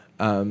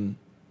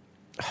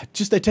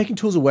 Just they're taking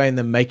tools away and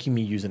they're making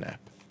me use an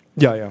app.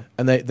 Yeah.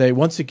 And they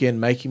once again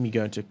making me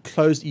go into a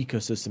closed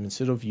ecosystem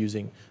instead of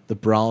using the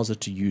browser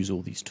to use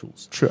all these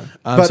tools. Sure.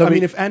 But I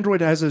mean, if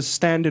Android has a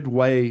standard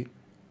way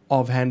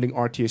of handling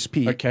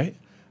RTSP. Okay.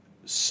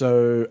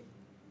 So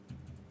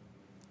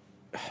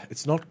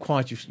it's not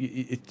quite.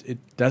 It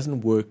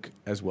doesn't work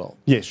as well.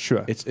 Yes,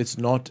 sure. It's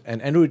not.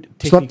 And Android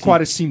It's not quite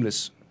as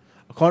seamless.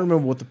 I can't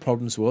remember what the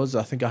problems was.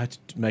 I think I had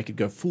to make it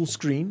go full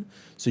screen,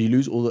 so you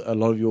lose a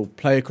lot of your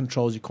player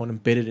controls. You can't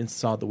embed it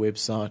inside the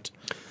website.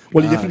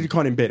 Well, you definitely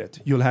can't embed it.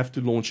 You'll have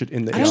to launch it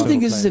in the I don't external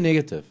think this is a player.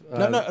 negative.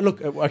 No.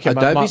 Look, okay.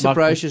 Adobe's my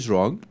approach is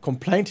wrong.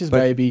 complaint is But-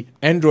 maybe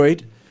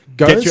Android.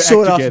 Go Get and your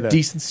sort act out a together.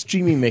 decent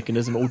streaming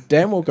mechanism, or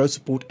damn well go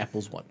support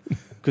Apple's one,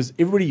 because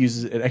everybody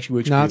uses it. It actually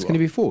works. No, pretty it's going to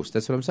well. be forced.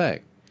 That's what I'm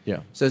saying. Yeah.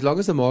 So as long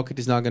as the market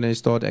is now going to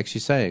start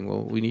actually saying,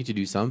 well, we need to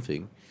do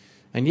something.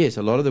 And yes,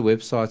 a lot of the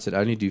websites that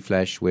only do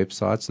Flash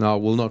websites now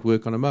will not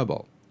work on a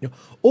mobile. Yeah.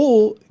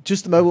 Or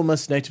just the mobile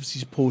must natively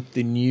support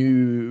the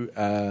new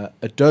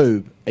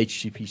Adobe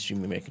HTTP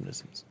streaming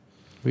mechanisms.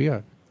 Here we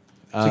go.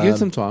 So give it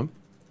some time.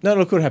 No,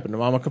 look what happened.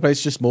 My complaint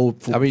is just more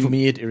for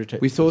me. It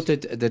irritates. We thought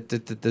that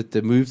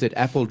the move that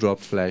Apple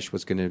dropped Flash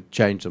was going to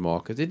change the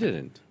market. It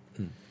didn't.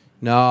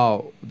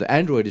 Now the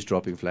Android is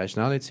dropping Flash.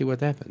 Now let's see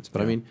what happens.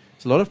 But I mean,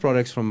 it's a lot of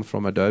products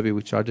from Adobe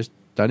which I just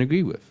don't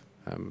agree with.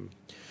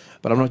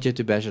 But I'm not yet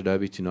to bash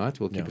Adobe tonight.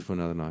 We'll keep it for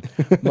another night.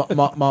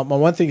 my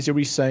one thing is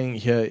everybody's saying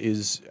here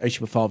is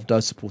HTML5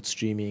 does support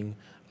streaming.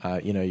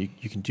 You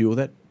can do all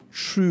that.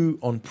 True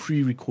on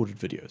pre-recorded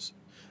videos.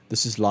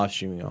 This is live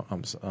streaming.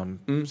 I'm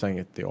saying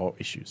that there are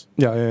issues.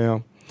 Yeah.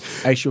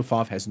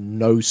 HTML5 has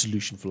no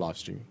solution for live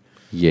streaming.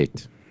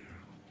 Yet.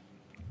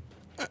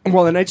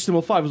 Well, and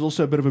HTML5 is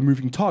also a bit of a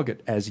moving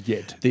target as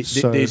yet.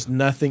 There's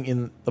nothing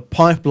in the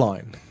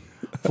pipeline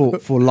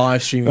for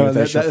live streaming with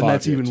HTML5 and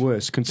that's yet. even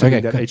worse,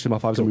 considering Okay, that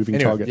HTML5 is a moving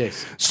Anyway, target.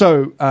 yes.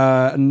 So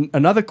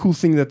another cool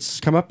thing that's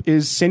come up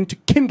is send to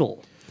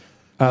Kindle.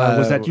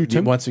 Was that you,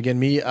 Tim? Once again,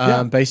 me.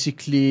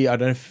 Basically, I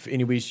don't know if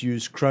anybody's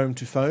used Chrome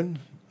to phone.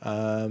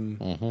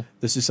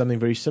 This is something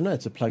very similar.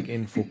 It's a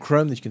plug-in for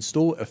Chrome that you can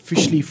store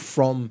officially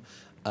from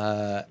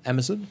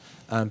Amazon.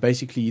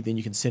 Basically, then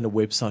you can send a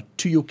website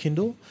to your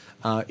Kindle.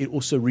 It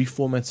also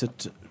reformats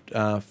it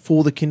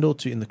for the Kindle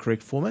in the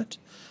correct format.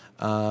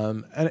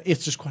 And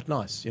it's just quite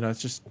nice.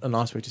 It's just a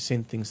nice way to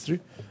send things through.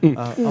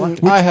 I like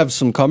it. I have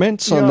some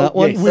comments on that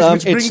one.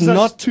 Which brings It's us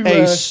not to,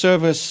 a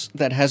service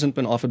that hasn't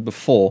been offered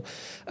before.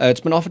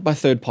 It's been offered by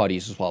third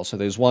parties as well. So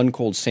there's one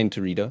called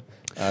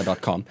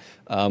centerreader.com,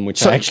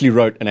 which I actually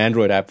wrote an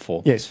Android app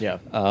for. Yes. Yeah.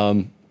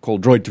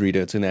 Called Droid to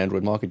Reader. It's in the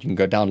Android market. You can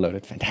go download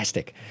it.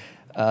 Fantastic.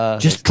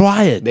 Just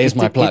try it. There's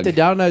my plug. Get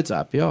the downloads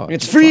up. Yeah.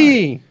 It's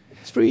free.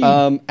 It's free.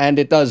 And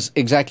it does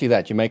exactly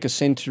that. You make a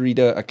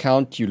Centerreader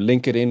account, you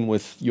link it in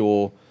with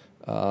your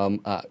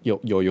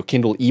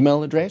Kindle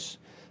email address,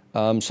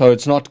 So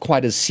it's not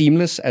quite as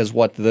seamless as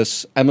what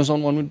this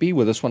Amazon one would be.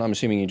 With this one, I'm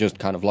assuming you just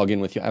kind of log in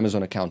with your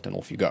Amazon account and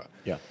off you go.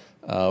 Yeah.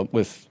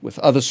 With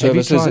other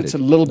services, it's a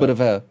little bit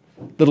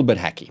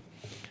hacky.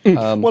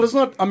 Well, it's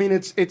not. I mean,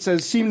 it's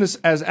as seamless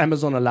as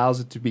Amazon allows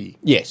it to be.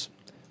 Yes.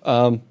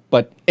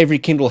 But every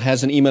Kindle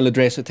has an email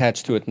address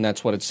attached to it, and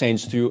that's what it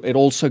sends to. It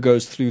also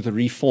goes through the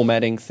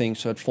reformatting thing,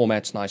 so it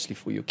formats nicely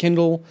for your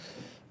Kindle.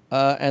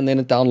 And then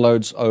it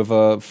downloads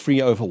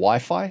free over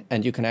Wi-Fi,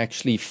 and you can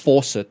actually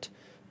force it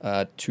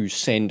to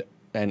send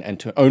and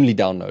to only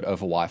download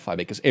over Wi-Fi,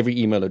 because every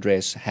email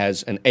address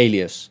has an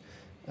alias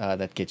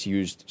that gets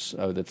used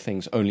so that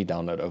things only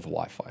download over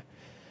Wi-Fi.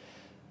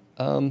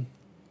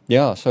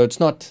 So it's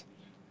not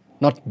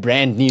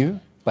brand new,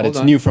 but Hold it's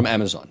on. new from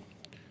Amazon.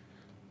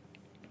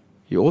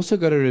 You also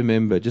got to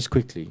remember, just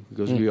quickly,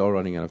 because we are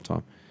running out of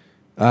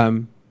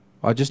time.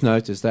 I just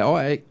noticed they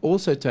are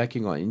also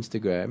tracking on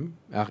Instagram,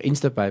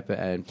 Instapaper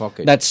and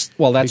Pocket. That's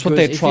what Because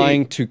they're if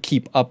trying to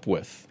keep up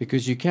with.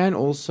 because you can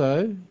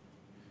also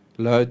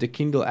load the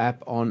Kindle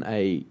app on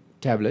a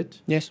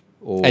tablet. Yes.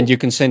 Or And you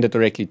can send it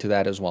directly to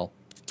that as well.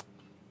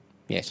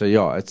 Yes. So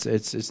yeah,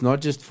 it's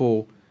not just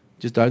for.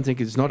 Just don't think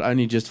it's not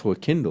only just for a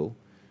Kindle.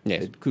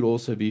 Yes. It could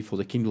also be for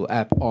the Kindle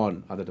app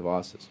on other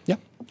devices. Yeah.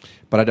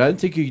 But I don't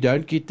think you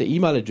don't get the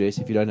email address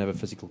if you don't have a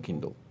physical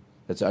Kindle.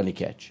 That's the only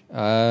catch.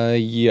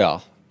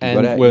 Yeah. You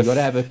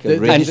gotta have a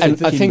registered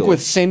and I think Kindle.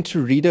 with send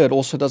to reader, it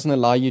also doesn't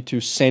allow you to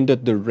send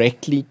it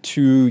directly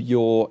to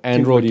your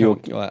Android or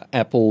your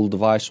Apple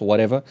device or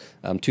whatever,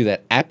 to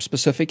that app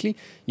specifically.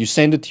 You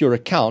send it to your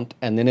account,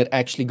 and then it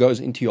actually goes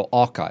into your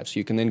archive. So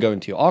you can then go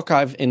into your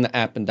archive in the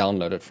app and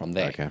download it from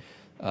there. Okay.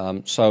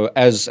 So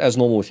as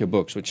normal with your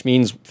books, which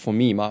means for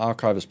me, my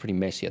archive is pretty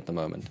messy at the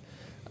moment.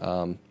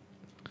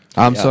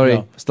 I'm sorry,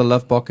 no. still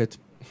love Pocket.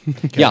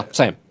 Yeah,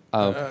 same.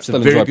 It's Still a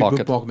very enjoy good Pocket.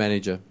 bookmark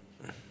manager.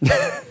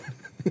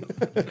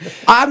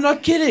 I'm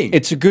not kidding.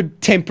 It's a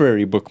good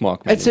temporary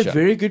bookmark manager. It's a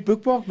very good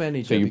bookmark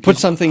manager. So you because put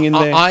something in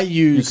there, I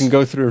you use can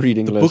go through a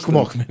reading the list.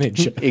 bookmark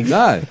manager.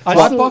 No, I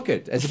my still-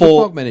 Pocket as a For,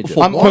 bookmark manager.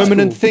 for I'm old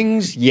permanent school.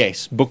 things,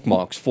 yes,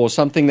 bookmarks. For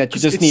something that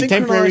you just It need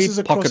temporary, synchronizes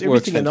across Pocket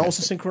works everything, and it also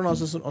fantastic.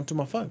 synchronizes it onto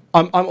my phone.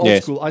 I'm old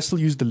Yes. school. I still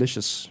use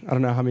Delicious. I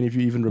don't know how many of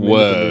you even remember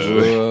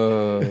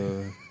Whoa.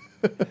 Delicious.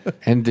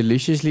 And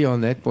deliciously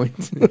on that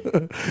point.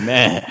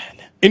 Man.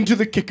 Into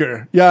the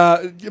kicker.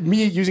 Yeah,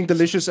 me using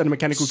Delicious and a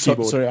mechanical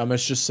keyboard. Sorry, I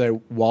must just say,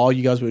 while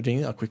you guys were doing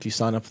it, I quickly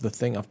signed up for the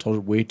thing. I've told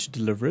it where to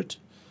deliver it.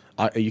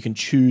 You can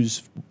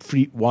choose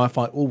free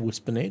Wi-Fi or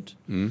WhisperNet.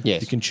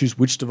 Yes. You can choose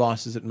which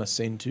devices it must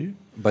send to.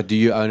 But do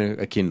you own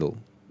a Kindle?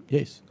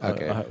 Yes.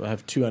 Okay. I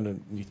have two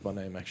underneath my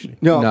name, actually.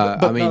 No, No,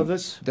 but I mean, no,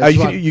 this that's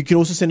you, one. can, you can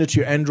also send it to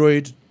your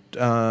Android,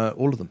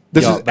 all of them.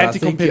 this Yeah, is but I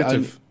think you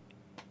anti-competitive.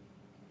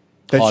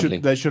 Hardly.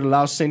 They should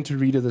allow send to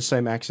reader the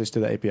same access to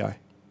the API.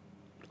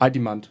 I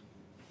demand.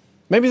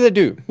 Maybe they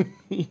do.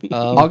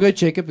 I'll go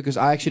check it because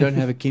I actually don't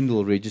have a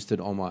Kindle registered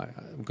on my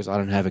because I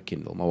don't have a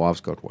Kindle. My wife's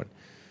got one.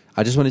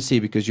 I just want to see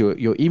because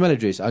your email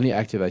address only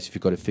activates if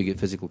you've got a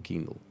physical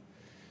Kindle.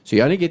 So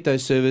you only get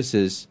those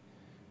services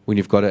when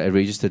you've got a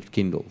registered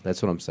Kindle.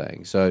 That's what I'm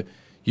saying. So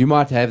you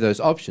might have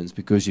those options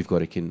because you've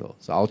got a Kindle.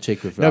 So I'll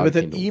check with No, our but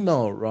that Kindle.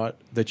 email, right,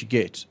 that you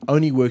get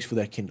only works for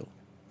that Kindle.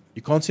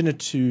 You can't send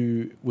it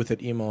with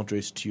that email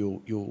address to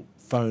your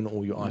phone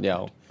or your iPad.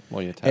 Yeah.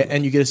 Well, your tablet.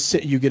 And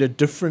you get a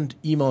different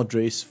email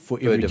address for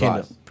Per every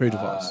device. Kindle per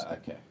device.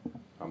 Okay,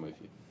 I'm with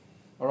you.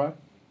 All right.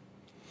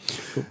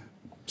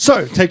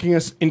 So, taking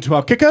us into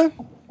our kicker.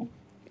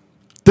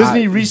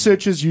 Disney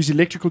researchers use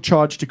electrical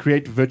charge to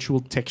create virtual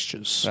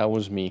textures. That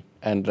was me.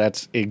 And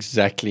that's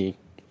exactly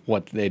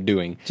what they're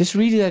doing. Just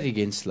read that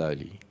again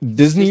slowly.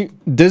 Disney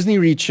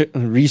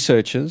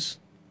researchers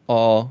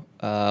are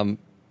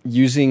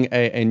using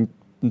a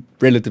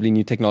relatively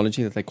new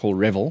technology that they call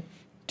Revel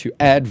to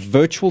add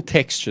virtual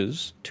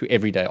textures to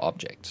everyday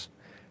objects.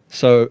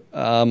 So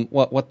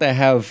what they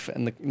have,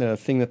 and the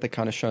thing that they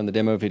kind of show in the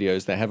demo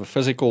videos, they have a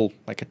physical,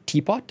 like a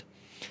teapot,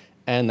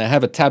 and they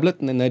have a tablet,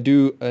 and then they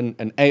do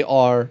an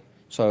AR,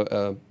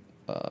 so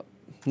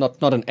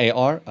not an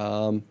AR,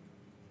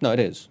 no, it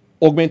is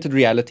augmented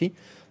reality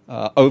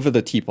over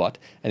the teapot,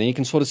 and then you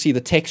can sort of see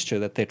the texture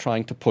that they're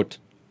trying to put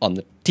on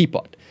the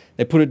teapot.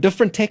 They put a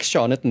different texture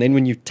on it, and then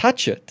when you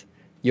touch it,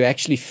 you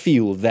actually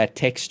feel that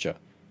texture.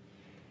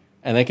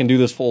 And they can do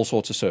this for all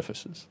sorts of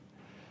surfaces.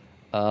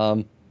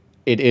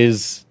 It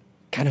is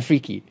kind of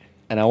freaky,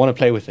 and I want to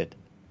play with it.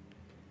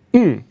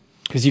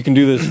 Because you can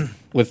do this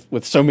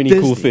with so many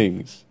cool Disney.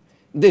 things.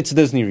 It's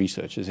Disney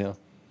researchers, yeah.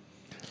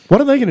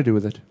 What are they going to do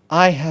with it?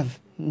 I have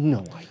no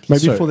idea. Maybe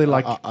So, for their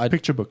I-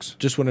 picture books.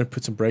 Just want to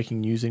put some breaking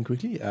news in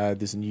quickly.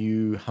 There's a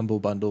new Humble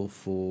Bundle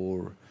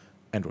for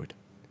Android.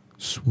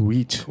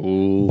 Sweet.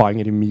 Cool. Buying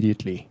it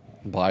immediately.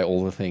 Buy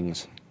all the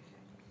things.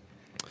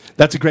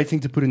 That's a great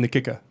thing to put in the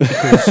kicker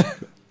because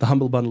the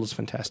Humble Bundle is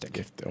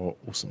fantastic. Oh,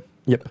 awesome.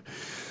 Yep.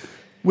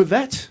 With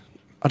that,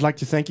 I'd like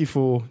to thank you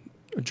for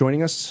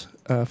joining us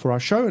for our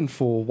show and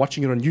for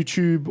watching it on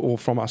YouTube or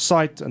from our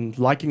site and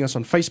liking us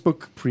on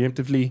Facebook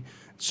preemptively.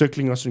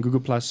 circling us on Google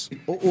Plus,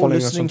 Or following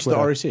us listening on to the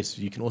Twitter, RSS.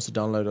 You can also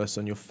download us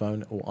on your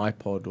phone or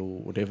iPod or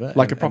whatever.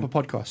 like a proper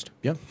podcast.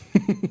 Yeah.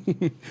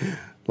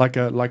 like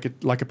a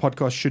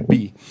podcast should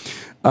be.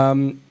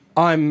 I'm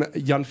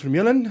Jan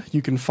Vermeulen.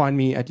 You can find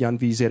me at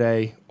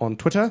JanVZA on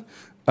Twitter.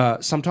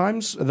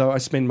 Sometimes, though, I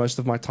spend most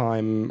of my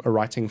time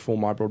writing for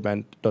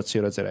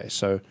mybroadband.co.za,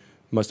 so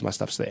most of my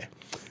stuff's there.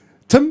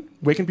 Tim,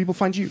 where can people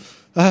find you?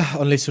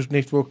 On Let's Talk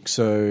Network,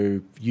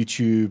 so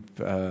YouTube,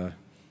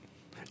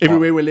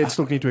 Everywhere where Let's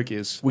Talk Network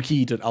is.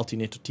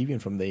 wiki.altnet.tv,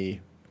 and from there,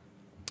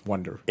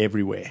 wonder.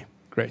 Everywhere.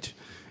 Great.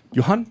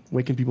 Johan,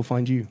 where can people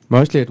find you?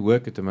 Mostly at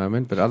work at the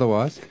moment, but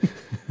otherwise,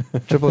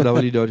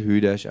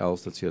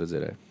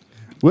 www.who-els.co.za.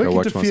 Work Go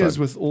watch my interferes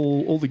son. with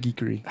all the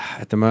geekery.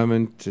 At the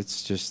moment,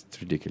 it's just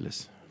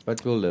ridiculous.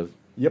 But we'll live.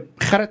 Yep.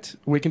 Gerrit,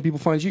 where can people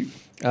find you?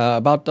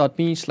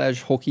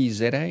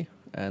 About.me/hockeyza,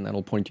 and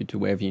that'll point you to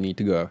wherever you need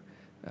to go.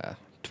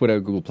 Twitter,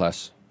 Google+,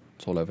 it's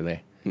all over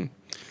there.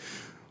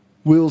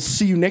 We'll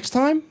see you next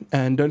time,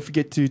 and don't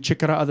forget to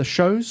check out our other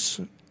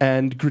shows,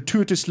 and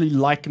gratuitously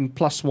like and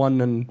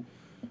 +1 and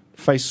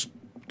face,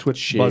 Twitch,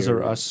 Share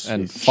buzzer us.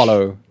 And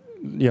follow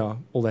Yeah,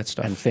 all that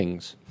stuff. and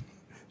things.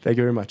 Thank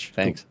you very much.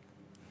 Thanks.